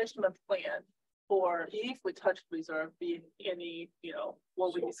replacement plan for if we touch reserve being any,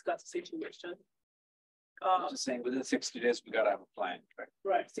 what we discussed situation? Just saying within 60 days, we got to have a plan.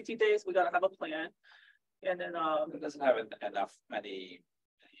 Right. 60 days, we got to have a plan. And then it doesn't have enough many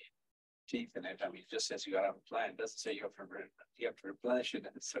teeth in it. It just says you got to have a plan. It doesn't say you have to replenish it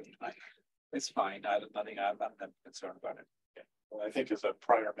at a certain time. It's fine. I'm not concerned about it. Yeah. Well, I think as a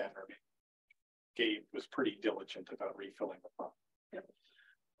prior member, Gabe was pretty diligent about refilling the pump. Yeah.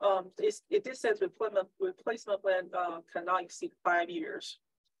 it did say replacement plan, cannot exceed 5 years.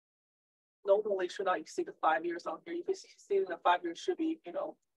 Normally should not exceed 5 years on here. If it's exceeding the 5 years, should be,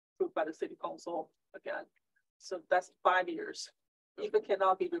 approved by the city council again. So that's 5 years. If it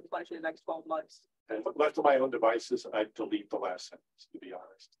cannot be replenished in the next 12 months. And left to my own devices, I'd delete the last sentence, to be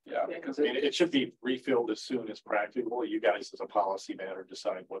honest. Yeah, Okay. because I mean, it should be refilled as soon as practical. You guys, as a policy matter,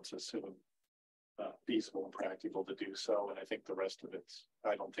 decide what's as soon feasible and practical to do so. And I think the rest of it's,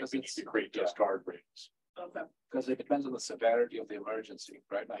 I don't think we need to create those guardrails. Okay, because it depends on the severity of the emergency,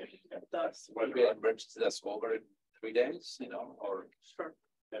 right? I mean, it does. maybe an emergency that's over in 3 days, or Sure.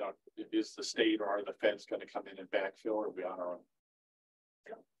 Is the state or are the feds going to come in and backfill, or are we on our own?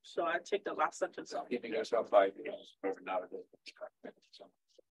 So I take the last sentence out. giving yourself 5 years, or not. So,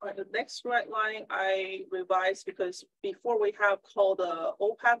 All right, the next red line I revised because before we have called the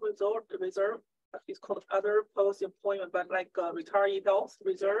OPEB reserve, it's called other post-employment, but like retiree health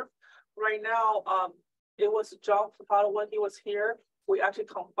reserve. Right now, it was John Zapata when he was here. We actually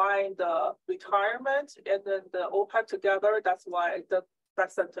combined the retirement and then the OPEB together. That's why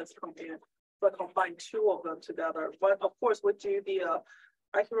that sentence come in. But combine two of them together. But of course, we do the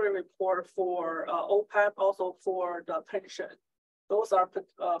accurate report for OPEB, also for the pension. Those are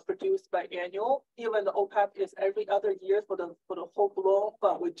produced by annual. Even the OPEB is every other year for the whole blown,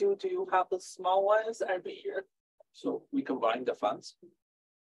 but we do have the small ones every year. so we combine the funds.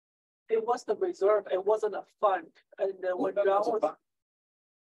 It was the reserve. It wasn't a fund. And then when John was,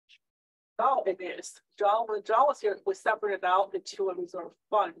 now it is. When John was here, we separated out into a reserve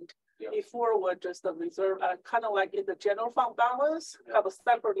fund. Yeah. Before was just the reserve, kind of like in the general fund balance, have a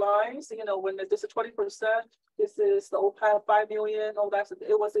separate lines. When this is 20%, this is the OPEB 5 million. All that.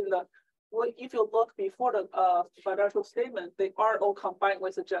 It was in the. Well, if you look before the financial statement, they are all combined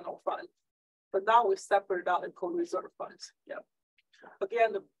with the general fund. But now we separate out and called reserve funds. Yeah.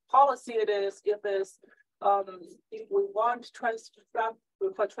 Again, the policy it is if we want to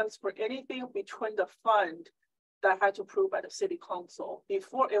transfer anything between the fund that had to prove by the city council.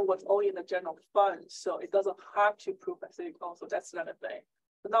 Before it was all in the general fund, so it doesn't have to prove by city council. That's another thing.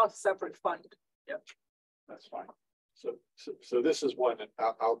 But now it's a separate fund. Yeah, That's fine. So this is one, and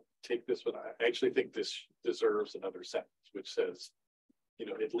I'll take this one. I actually think this deserves another sentence, which says,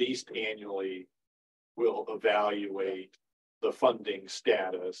 at least annually, we'll evaluate the funding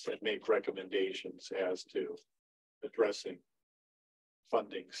status and make recommendations as to addressing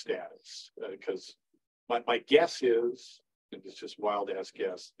funding status. Because my guess is, and it's just wild ass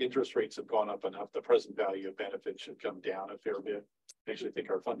guess, interest rates have gone up enough. The present value of benefits should come down a fair bit. I actually think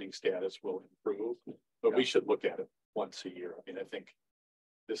our funding status will improve, but we should look at it once a year. I mean, I think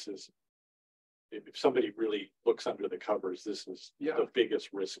this is, if somebody really looks under the covers, this is the biggest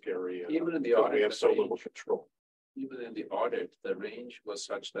risk area. Even in the audit, we have so little control. Even in the audit, the range was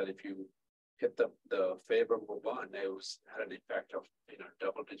such that if you hit the favorable one, it had an effect of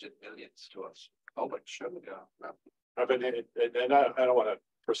double-digit millions to us. Oh, but sure, yeah. And I don't want to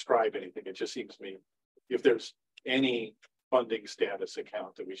prescribe anything. It just seems to me if there's any funding status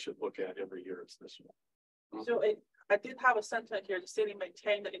account that we should look at every year, it's this one. so I did have a sentence here. The city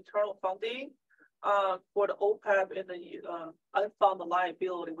maintained the internal funding for the OPEB and the unfunded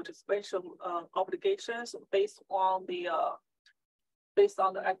liability, which is special obligations based on the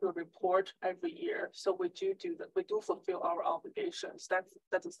accurate report every year. So we do that. We do fulfill our obligations.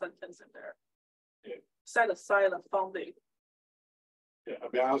 That's a sentence in there. Yeah. Set aside the funding. Yeah, I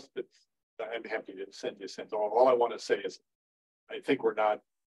mean, I'm happy to send you a sentence. All I want to say is, I think we're not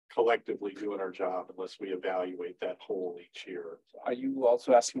collectively doing our job unless we evaluate that whole each year. Are you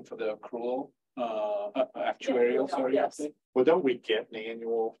also asking for the accrual actuarial? Sorry, yes. Well, don't we get an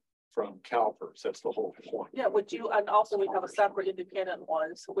annual from CalPERS? That's the whole point. Yeah, we do, and also we have a separate independent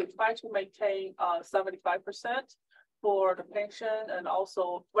one. So we try to maintain 75% for the pension, and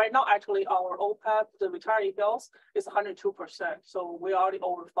also right now actually our OPEB, the retiree bills, is 102%. So we already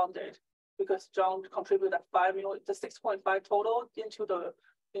overfunded because John contributed that 5 million, the 6.5 total into the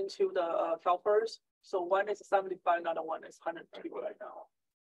CalPERS. So one is 75, another one is 102 right now.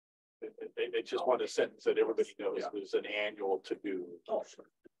 They just want a sentence that everybody knows there's an annual to do. Oh, sure.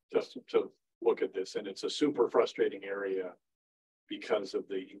 Just to look at this, and it's a super frustrating area because of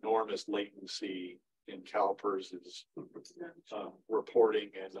the enormous latency in CalPERS's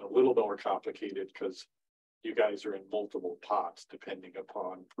reporting, and a little more complicated because you guys are in multiple pots depending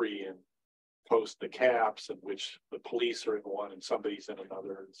upon pre and post the caps, in which the police are in one and somebody's in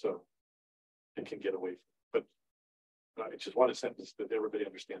another, and so it can get away. But I just want a sentence that everybody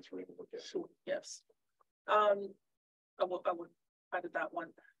understands. We're going to look at. Sure. Yes. I would add that one.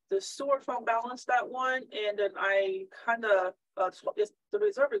 the sewer fund balance that one, and then I kind of, the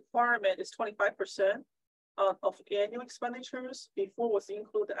reserve requirement is 25% of annual expenditures. Before was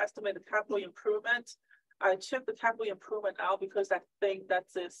included estimated capital improvement. I took the capital improvement out because I think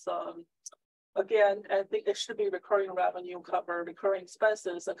that's this, again, I think it should be recurring revenue cover, recurring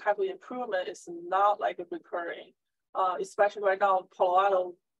expenses. The capital improvement is not like a recurring, especially right now,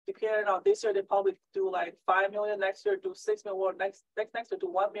 Palo, depending on this year, they probably do like 5 million, next year do 6 million, or next year do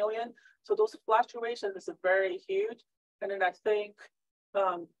 1 million. So those fluctuations is very huge. And then I think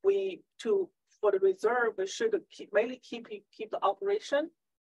for the reserve, we should mainly keep the operation.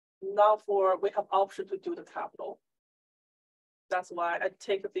 Now we have option to do the capital. That's why I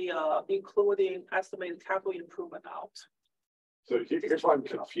take the including estimated capital improvement out. So here's why I'm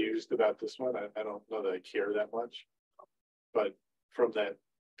confused about this one. I don't know that I care that much. But from that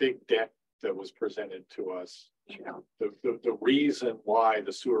big deck that was presented to us, the reason why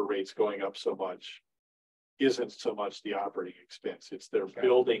the sewer rate's going up so much isn't so much the operating expense. It's they're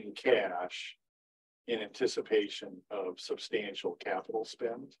building cash in anticipation of substantial capital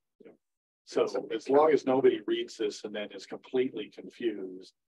spend. So as long as nobody reads this and then is completely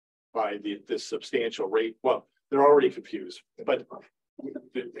confused by this substantial rate, well, they're already confused, but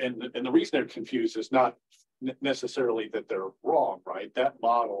and the reason they're confused is not necessarily that they're wrong, right? That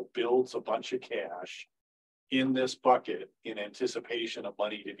model builds a bunch of cash in this bucket in anticipation of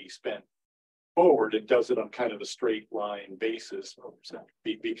money to be spent forward. It does it on kind of a straight line basis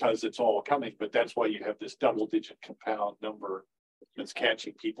because it's all coming, but that's why you have this double-digit compound number that's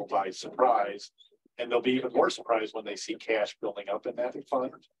catching people by surprise, and they'll be even more surprised when they see cash building up in that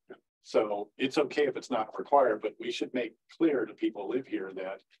fund. So it's okay if it's not required, but we should make clear to people who live here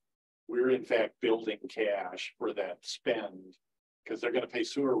that we're in fact building cash for that spend, because they're going to pay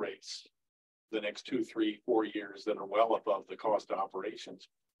sewer rates the next 2, 3, 4 years that are well above the cost of operations.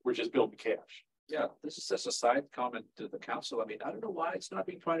 We're just building cash. Yeah, this is just a side comment to the council. I mean, I don't know why it's not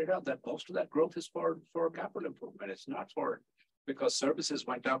being pointed out that most of that growth is for capital improvement. It's not because services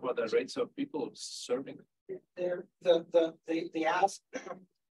went up with the rates of people serving. The ask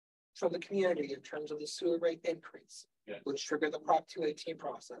from the community in terms of the sewer rate increase, which triggered the Prop 218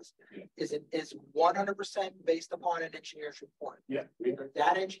 process, is 100% based upon an engineer's report. Yeah,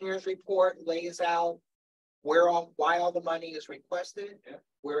 that engineer's report lays out why all the money is requested,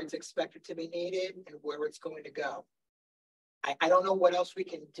 where it's expected to be needed, and where it's going to go. I don't know what else we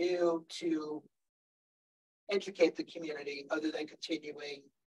can do to educate the community other than continuing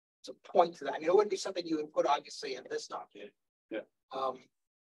to point to that. I mean, it wouldn't be something you would put obviously in this document.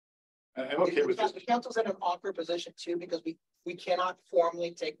 I'm okay with this. The council's in an awkward position too, because we cannot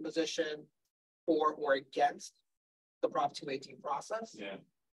formally take a position for or against the Prop 218 process. Yeah.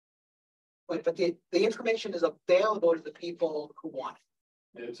 But the information is available to the people who want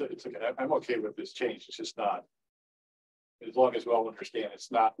it. It's okay. I'm okay with this change. It's just not, as long as we all understand,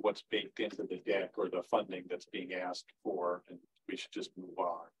 it's not what's baked into the deck or the funding that's being asked for, and we should just move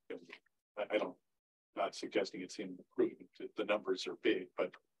on. Not suggesting it's imprudent. The numbers are big,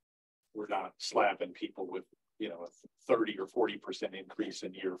 but we're not slapping people with, a 30 or 40% increase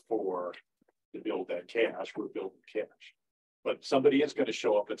in year 4 to build that cash. We're building cash, but somebody is going to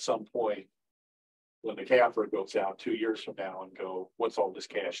show up at some point when the CAFRA goes out 2 years from now and go, what's all this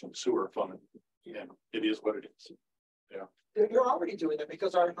cash in the sewer fund? And it is what it is. Yeah. You're already doing that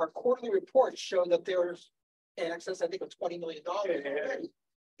because our quarterly reports show that there's in excess, I think, of $20 million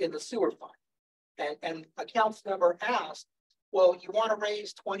in the sewer fund. And a council member asked, well, you want to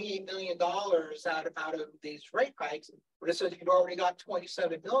raise $28 million out of these rate hikes, but it says you've already got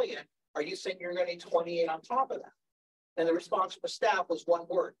 27 million. Are you saying you're going to need 28 on top of that? And the response from staff was one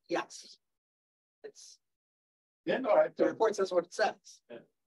word: yes. The report says what it says. Yeah.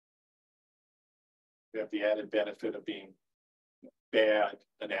 We have the added benefit of being bad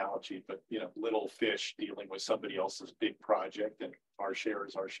analogy, but little fish dealing with somebody else's big project, and our share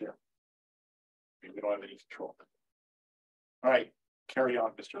is our share. I mean, we don't have any control. All right, carry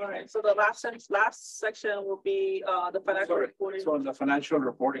on, Mr. All right, so the last section will be the financial reporting. So in the financial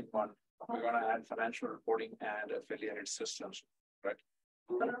reporting one, we're going to add financial reporting and affiliated systems, right?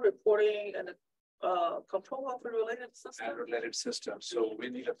 Financial reporting and control of the related systems. And related systems. So we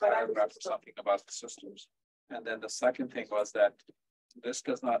need a paragraph or something about the systems. And then the second thing was that this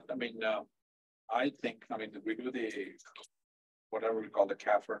does not, I think, we do the, whatever we call the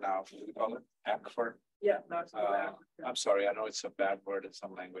CAFR now, what do we call it? ACFR? Yeah, no, it's I'm sorry, I know it's a bad word in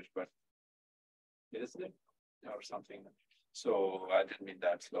some language, but isn't it? Or something. So I didn't mean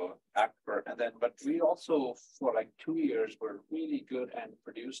that. So ACFR. And then, but we also, for like 2 years, were really good and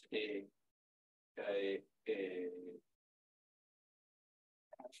produced a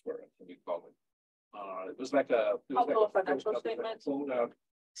transfer, we call it. It was like a. It was Also like a financial statement. Pulled out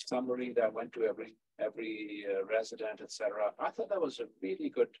summary that went to every resident, etc. I thought that was a really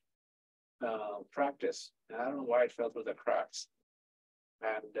good practice. And I don't know why it fell through the cracks.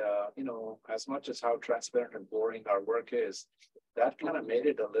 And you know, as much as how transparent and boring our work is, that kind of made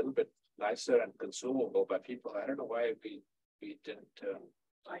it a little bit nicer and consumable by people. I don't know why we didn't.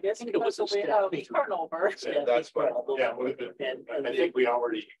 I guess think it was because a we have staffing turnover. Yeah, that's what. Yeah, And I think we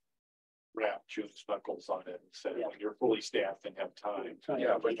already wrapped June's knuckles on it and said, Yeah. when you're fully staffed and have time.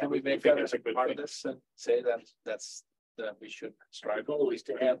 Yeah, but can we I make think that it's as a a good part thing. of this and say that we should our strive? goal is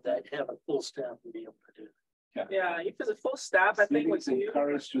to have a full staff and be able to do. Yeah, if it's a full staff, I think Cities we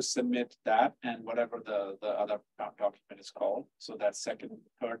encouraged to submit that and whatever the other document is called. So that third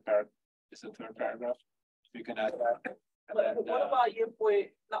paragraph. You can add that. And But then, what about if we're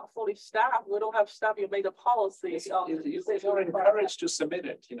not fully staffed? We don't have staff, you made a policy. you're encouraged to submit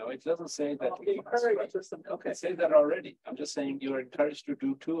it, you know, it doesn't say that. Okay. It says that already. I'm just saying you're encouraged to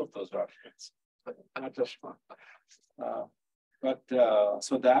do 2 of those documents, not just one.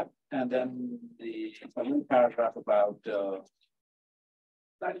 So that, and then the paragraph about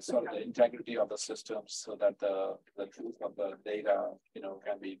sort of the integrity of the systems so that the truth of the data, you know,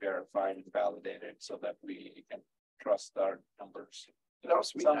 can be verified and validated so that we can trust our numbers. It'd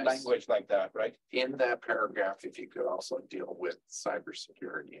also be Some nice language like that, right? in that paragraph, if you could also deal with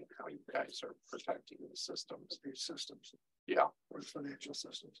cybersecurity and how you guys are protecting the systems. These systems. Yeah. Or financial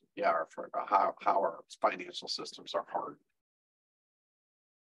systems. Yeah, or for how our financial systems are hard.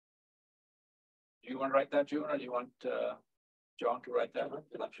 Do you want to write that, June, or do you want John to write that?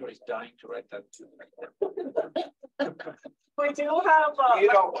 I'm sure he's dying to write that too. We do have.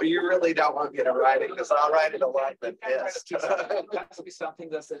 You really don't want me to write it because I'll write it a lot, but yes. It has to be something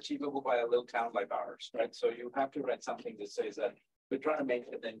that's achievable by a little town like ours, right? So you have to write something that says that we're trying to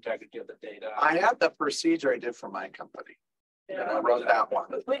maintain the integrity of the data. I have the procedure I did for my company. And I wrote that one.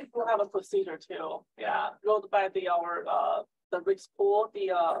 We will have a procedure too. Yeah, wrote by the risk pool,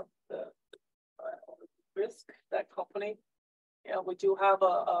 the risk, that company. Yeah, we do have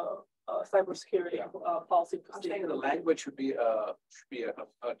a cybersecurity policy I'm saying procedure. the language should be a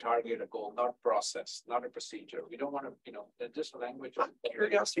target, a goal, not process, not a procedure. We don't want to, you know, just language. Out of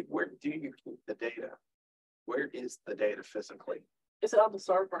curiosity, where do you keep the data? Where is the data physically? It's on the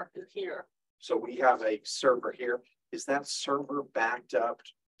server, it's here. So we have a server here. Is that server backed up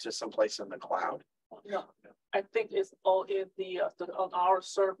to someplace in the cloud? No, I think it's all in on our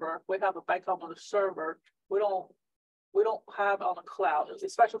server. We have a backup on the server. We don't have on the cloud,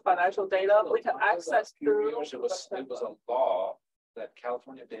 especially financial data. We can access through. It was a law that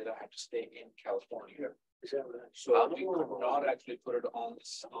California data had to stay in California. So we could not actually put it on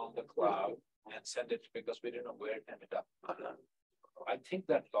the cloud and send it because we didn't know where it ended up. I think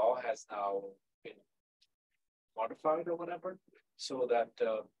that law has now been modified or whatever, so that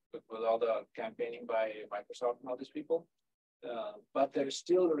with all the campaigning by Microsoft and all these people. But there's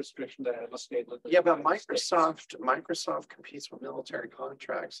still a restriction that it must stay with. Yeah, but Microsoft competes with military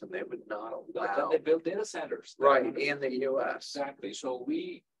contracts and they would not allow. They build data centers. Right, in the US. Exactly. So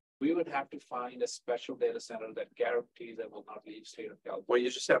we would have to find a special data center that guarantees that will not leave state of California. Well, you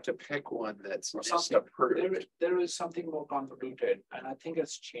just have to pick one that's Or just something. approved. There is something more convoluted, and I think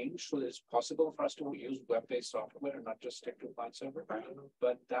it's changed, so it's possible for us to use web-based software and not just stick to client server.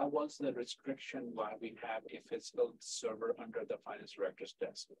 But that was the restriction why we have a physical server under the finance director's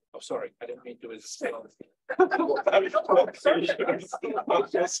desk. Oh, sorry, I didn't mean to.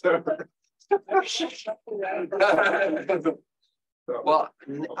 Well,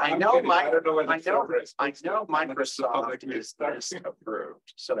 I know Microsoft is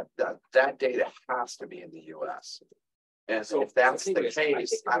approved, so that data has to be in the US. And so if that's the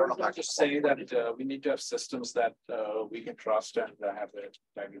case, I don't know. I'm just saying that we need to have systems that we can trust and have the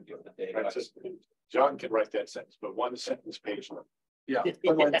integrity of the data. Right, so John can write that sentence, but 1 sentence page. Yeah.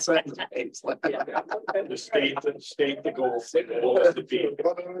 One sentence page. Just state the goals. The goal is to be.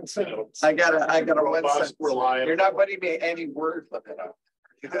 I got a one Robust, sentence. reliable. You're not putting me any word limit on.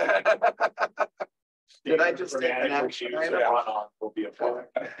 Did I just take an action item? Will be applied.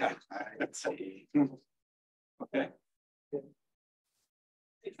 Let's see. Okay.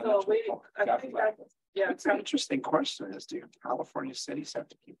 So I think that, yeah, It's an interesting question is, do California cities have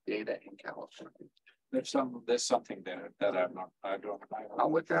to keep data in California? There's something there that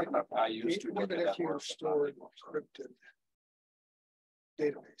I'll look that up. I used to look Even at if that you work. stored encrypted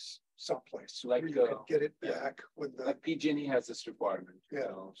database someplace, Like, you could get it yeah. back with the. Like PG&E has this requirement.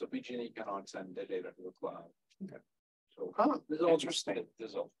 Yeah. So PG&E cannot send the data to the cloud. Okay. So Huh, this is all interesting.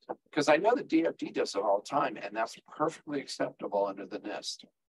 This is all. Because I know the DFD does it all the time, and that's perfectly acceptable under the NIST.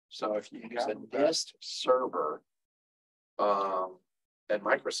 So if you use a NIST server, and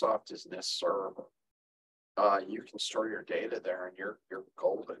Microsoft is NIST server, you can store your data there, and you're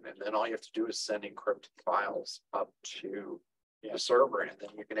golden. And then all you have to do is send encrypted files up to the server, and then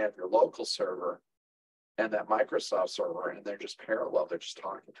you can have your local server and that Microsoft server, and they're just parallel. They're just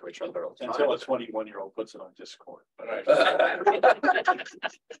talking to each other all the time. Until a 21-year-old puts it on Discord. All right.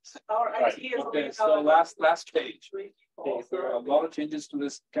 Our Right. IT is. Okay, so last page. Okay, Also, there are a lot of changes to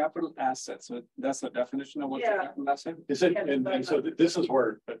this capital asset. So that's the definition of what's a Yeah. capital asset. Is it, and so this is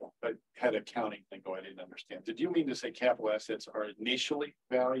where I had a counting thing go I didn't understand. Did you mean to say capital assets are initially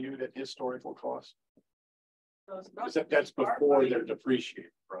valued at historical cost? That's before they're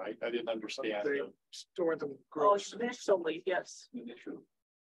depreciated, right? I didn't understand. They store them Oh, gross. initially, yes. And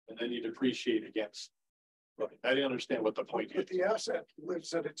then you depreciate against. Right. I didn't understand what the point But is. the asset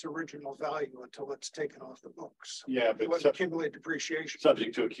lives at its original value until it's taken off the books. Yeah, but Let accumulate depreciation.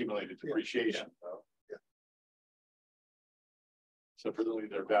 subject to accumulated Yeah. depreciation. though. Yeah. So presumably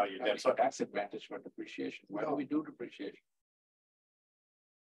they're valued. That's That's a tax advantage for depreciation. Why do we do depreciation?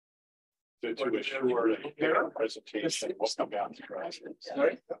 to assure a fair presentation. We'll come down to price.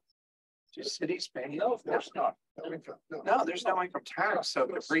 Sorry? Do cities pay? No, of course not. No, there's no income tax, so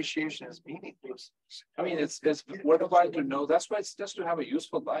depreciation is meaningless. I mean, it's worthwhile to know. That's why it's just to have a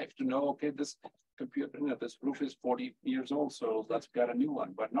useful life, to know, okay, this computer, this roof is 40 years old, so let's get a new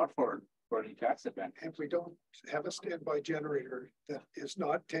one, but not for any tax advantage. If we don't have a standby generator that is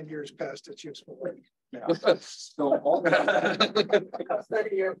not 10 years past its useful life. Yeah. So all that. Because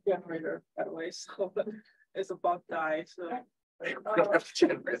 30-year generator, by the way, so it's a bug die, so. We're gonna have to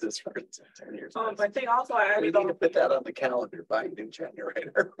generate this for 10 years. I think also I We added need to on, put that on the calendar, buy a new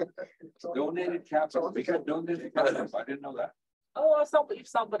generator. Donated capital, we got donated capital, I didn't know that. if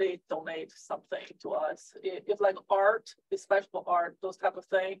somebody donate something to us, if like art, especially for art, those type of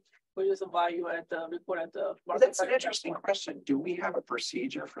thing, we just value at the report at the. That's an interesting question. Do we have a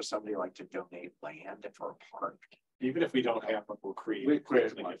procedure for somebody like to donate land for a park? Even if we don't have them, we'll create We it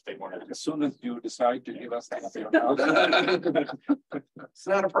create quickly one. if they want to. As soon as you decide to give us that. It's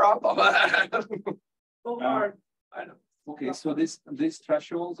not a problem. Art, I don't. Okay, so these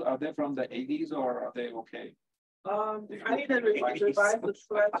thresholds, are they from the 80s or are they okay? I need to revise the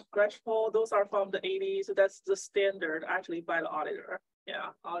threshold. Those are from the 80s. So that's the standard actually by the auditor.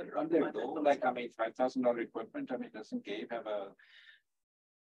 Yeah. Auditor. Are they low? Like, I mean, $5,000 equipment, I mean, doesn't Gabe have a?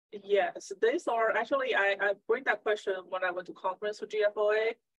 Yes, these are actually, I bring that question when I went to conference with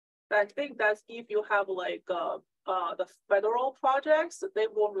GFOA. I think that's if you have like the federal projects, they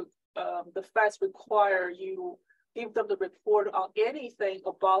will the feds require you give them the report on anything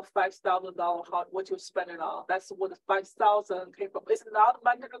above $5,000, what you're spending on. That's what the 5,000 came from. It's not a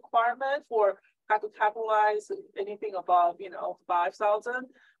mandatory requirement for how to capitalize anything above 5,000.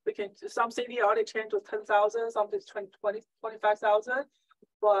 We can, some city already changed to 10,000, some is 25,000.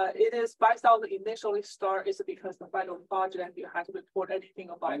 But it is 5,000 initially start is because the final project you have to report anything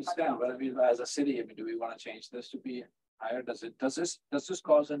about. I understand, but I mean, as a city, I mean, do we want to change this to be higher? Does this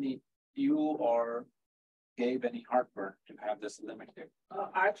cause any you or Gabe any heartburn to have this limited?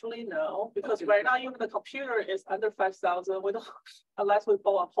 Actually, no, because right now even the computer is under 5,000. We don't, unless we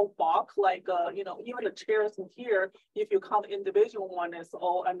bought a whole box, like even the chairs in here, if you count the individual one, it's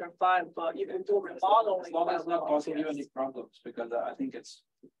all under 5. But you can do remodeling. As long as it's not causing you any problems, because I think it's,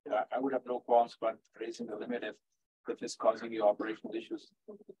 I would have no qualms about raising the limit if it's causing you operational issues.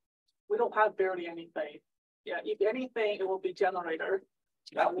 We don't have barely anything. Yeah, if anything, it will be generator.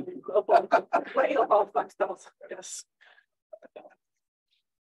 That will be above, way above 5,000. Yes.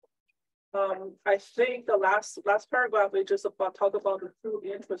 I think the last paragraph is just about talk about the true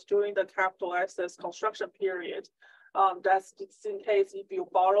interest during the capital assets construction period. That's just in case if you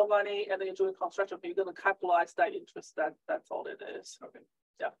borrow money and then you're doing construction, you're going to capitalize that interest. That's all it is. Okay.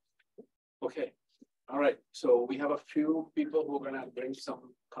 Yeah. Okay. All right. So we have a few people who are going to bring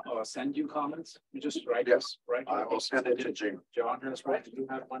some send you comments. You just write. Yes, right. I will send it to Jim. John has right. You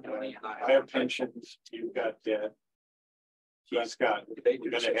have 120 and I have pensions. You've got debt. He's got. We're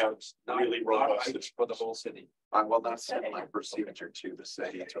going to have really robust for the whole city. I will not send my procedure to the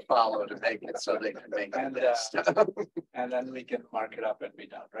city to follow to make it so they can make And, it. and then we can mark it up and be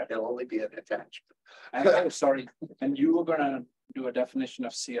done, right? It'll only be an attachment. And oh, sorry. And you were going to do a definition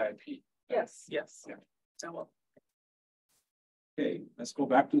of CIP. Yes. Yes. Yeah. I will. Okay, let's go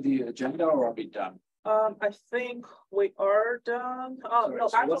back to the agenda, or are we done? I think we are done. Oh, Sorry, no,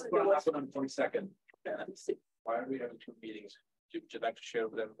 so what's actually, going there to was, happen on 22nd? let me see. Why are we having 2 meetings? Would you like to share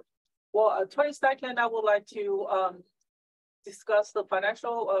with them? Well, 22nd, I would like to discuss the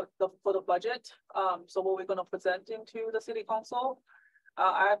financial, for the budget. So what we're gonna present into the city council.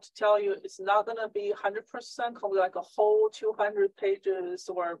 I have to tell you, it's not gonna be 100% like a whole 200 pages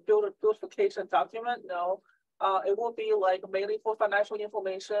or beautification document, no. It will be like mainly for financial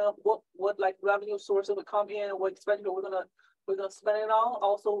information, what like revenue sources would come in, what expenditure we're gonna spend it on.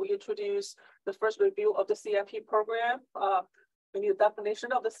 Also, we introduce the first review of the CIP program. We need a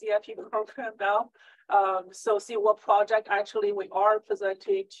definition of the CIP program now. So see what project actually we are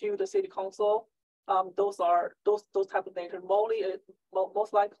presenting to the city council. Those type of data.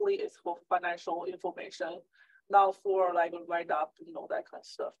 Most likely is for financial information, not for like a write up, that kind of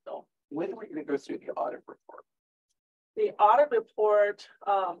stuff. No. When are we going to go through the audit report? The audit report,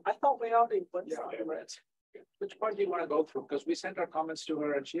 I thought we already went through it. Which part do you want to go through? Because we sent our comments to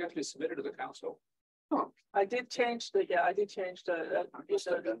her and she actually submitted to the council. I did change the.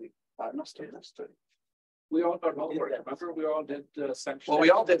 I must have missed it. We all got homework. Remember, we all did sections. Well, we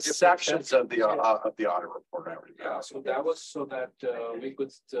all did sections of the audit report. Yeah, so that was so that we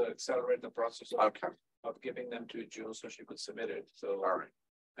could accelerate the process of giving them to June so she could submit it. So, all right.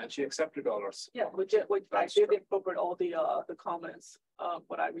 And she accepted all our. Yeah, I did incorporate all the comments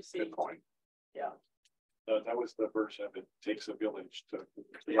what I received. Good point. Yeah. That was the version of it takes a village to.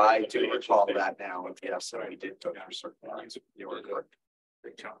 I do recall that now. Yes, we did go through certain lines. You were correct.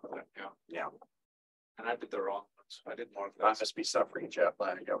 Big chunk of that, yeah. Yeah. And I did the wrong ones. I did more of I that. must be suffering jet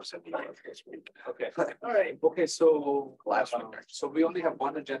lag. I was in New York this week. Okay, all right. Okay, so Last week. so we only have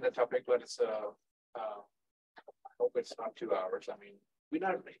one agenda topic, but it's I hope it's not 2 hours. I mean, we're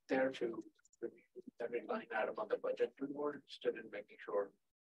not there to review every line item on the budget. We're interested in making sure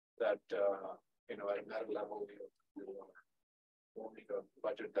that at another level we will make a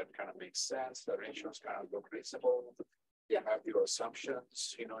budget that kind of makes sense. The ratios kind of look reasonable. You have your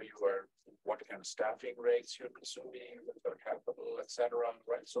assumptions, what kind of staffing rates you're consuming, the capital, etc.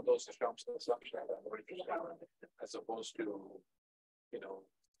 Right. So those assumptions as opposed to,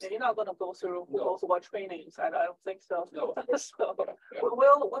 You're not gonna go through who goes what trainings. I don't think so. No. So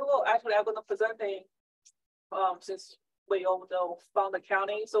we'll actually I'm gonna presenting since we all know from the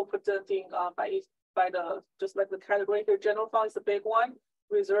county. So presenting by the just like the category here, general fund is the big one,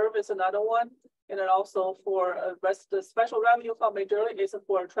 reserve is another one. And then also for rest the special revenue fund majorly is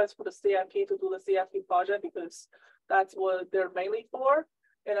for transfer the CIP to do the CIP project because that's what they're mainly for.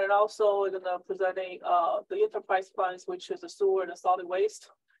 And then also we're gonna presenting the enterprise funds, which is the sewer and the solid waste.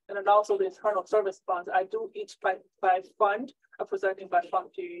 And then also the internal service funds. I do each by fund, presenting by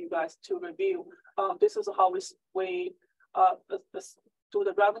fund to you guys to review. This is how we do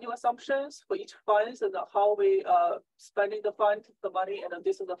the revenue assumptions for each funds and how we spending the money, and then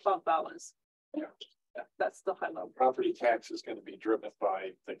this is the fund balance. Yeah, that's the high level. Property tax is going to be driven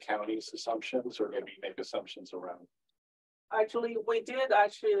by the county's assumptions, or maybe make assumptions around. Actually, we did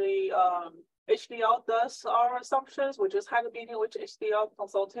HDL does our assumptions. We just had a meeting with HDL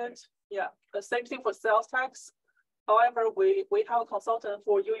consultant. Yeah, the same thing for sales tax. However, we have a consultant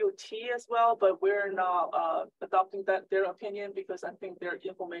for UUT as well, but we're not adopting their opinion because I think their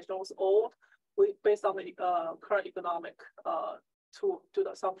information was old. We based on the current economic to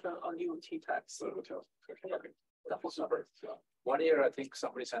the assumption on UUT tax. Super. 1 year, I think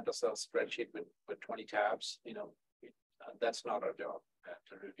somebody sent us a spreadsheet with 20 tabs. That's not our job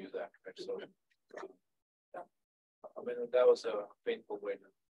to review that. Right? So, I mean, that was a painful way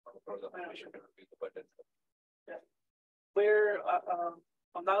for the commission to review the budget. Yeah.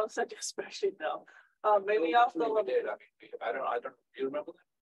 I'm not on such a spreadsheet now. Maybe after we did. I mean, I don't. Do you remember that?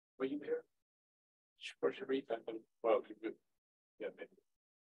 Were you here? For Sharif, well, yeah, maybe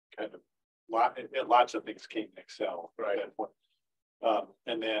kind of lots of things came in Excel, right?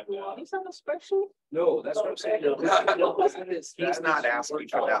 And then he's on the spreadsheet. No, that's what I'm saying. He's not asking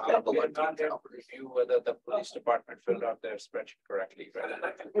for that level of detail. Review whether the police department filled out their spreadsheet correctly. Right?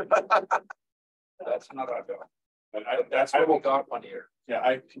 That's not our job. But that's what we got 1 year. Yeah,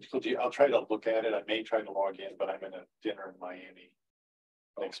 I'll try to look at it. I may try to log in, but I'm in a dinner in Miami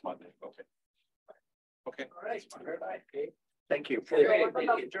next Monday. Okay. Okay. All right. Okay. Thank you. Okay.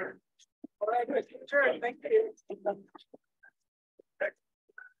 Adjourn. All right. Adjourn. Thank you.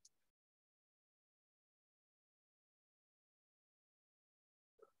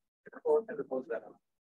 Or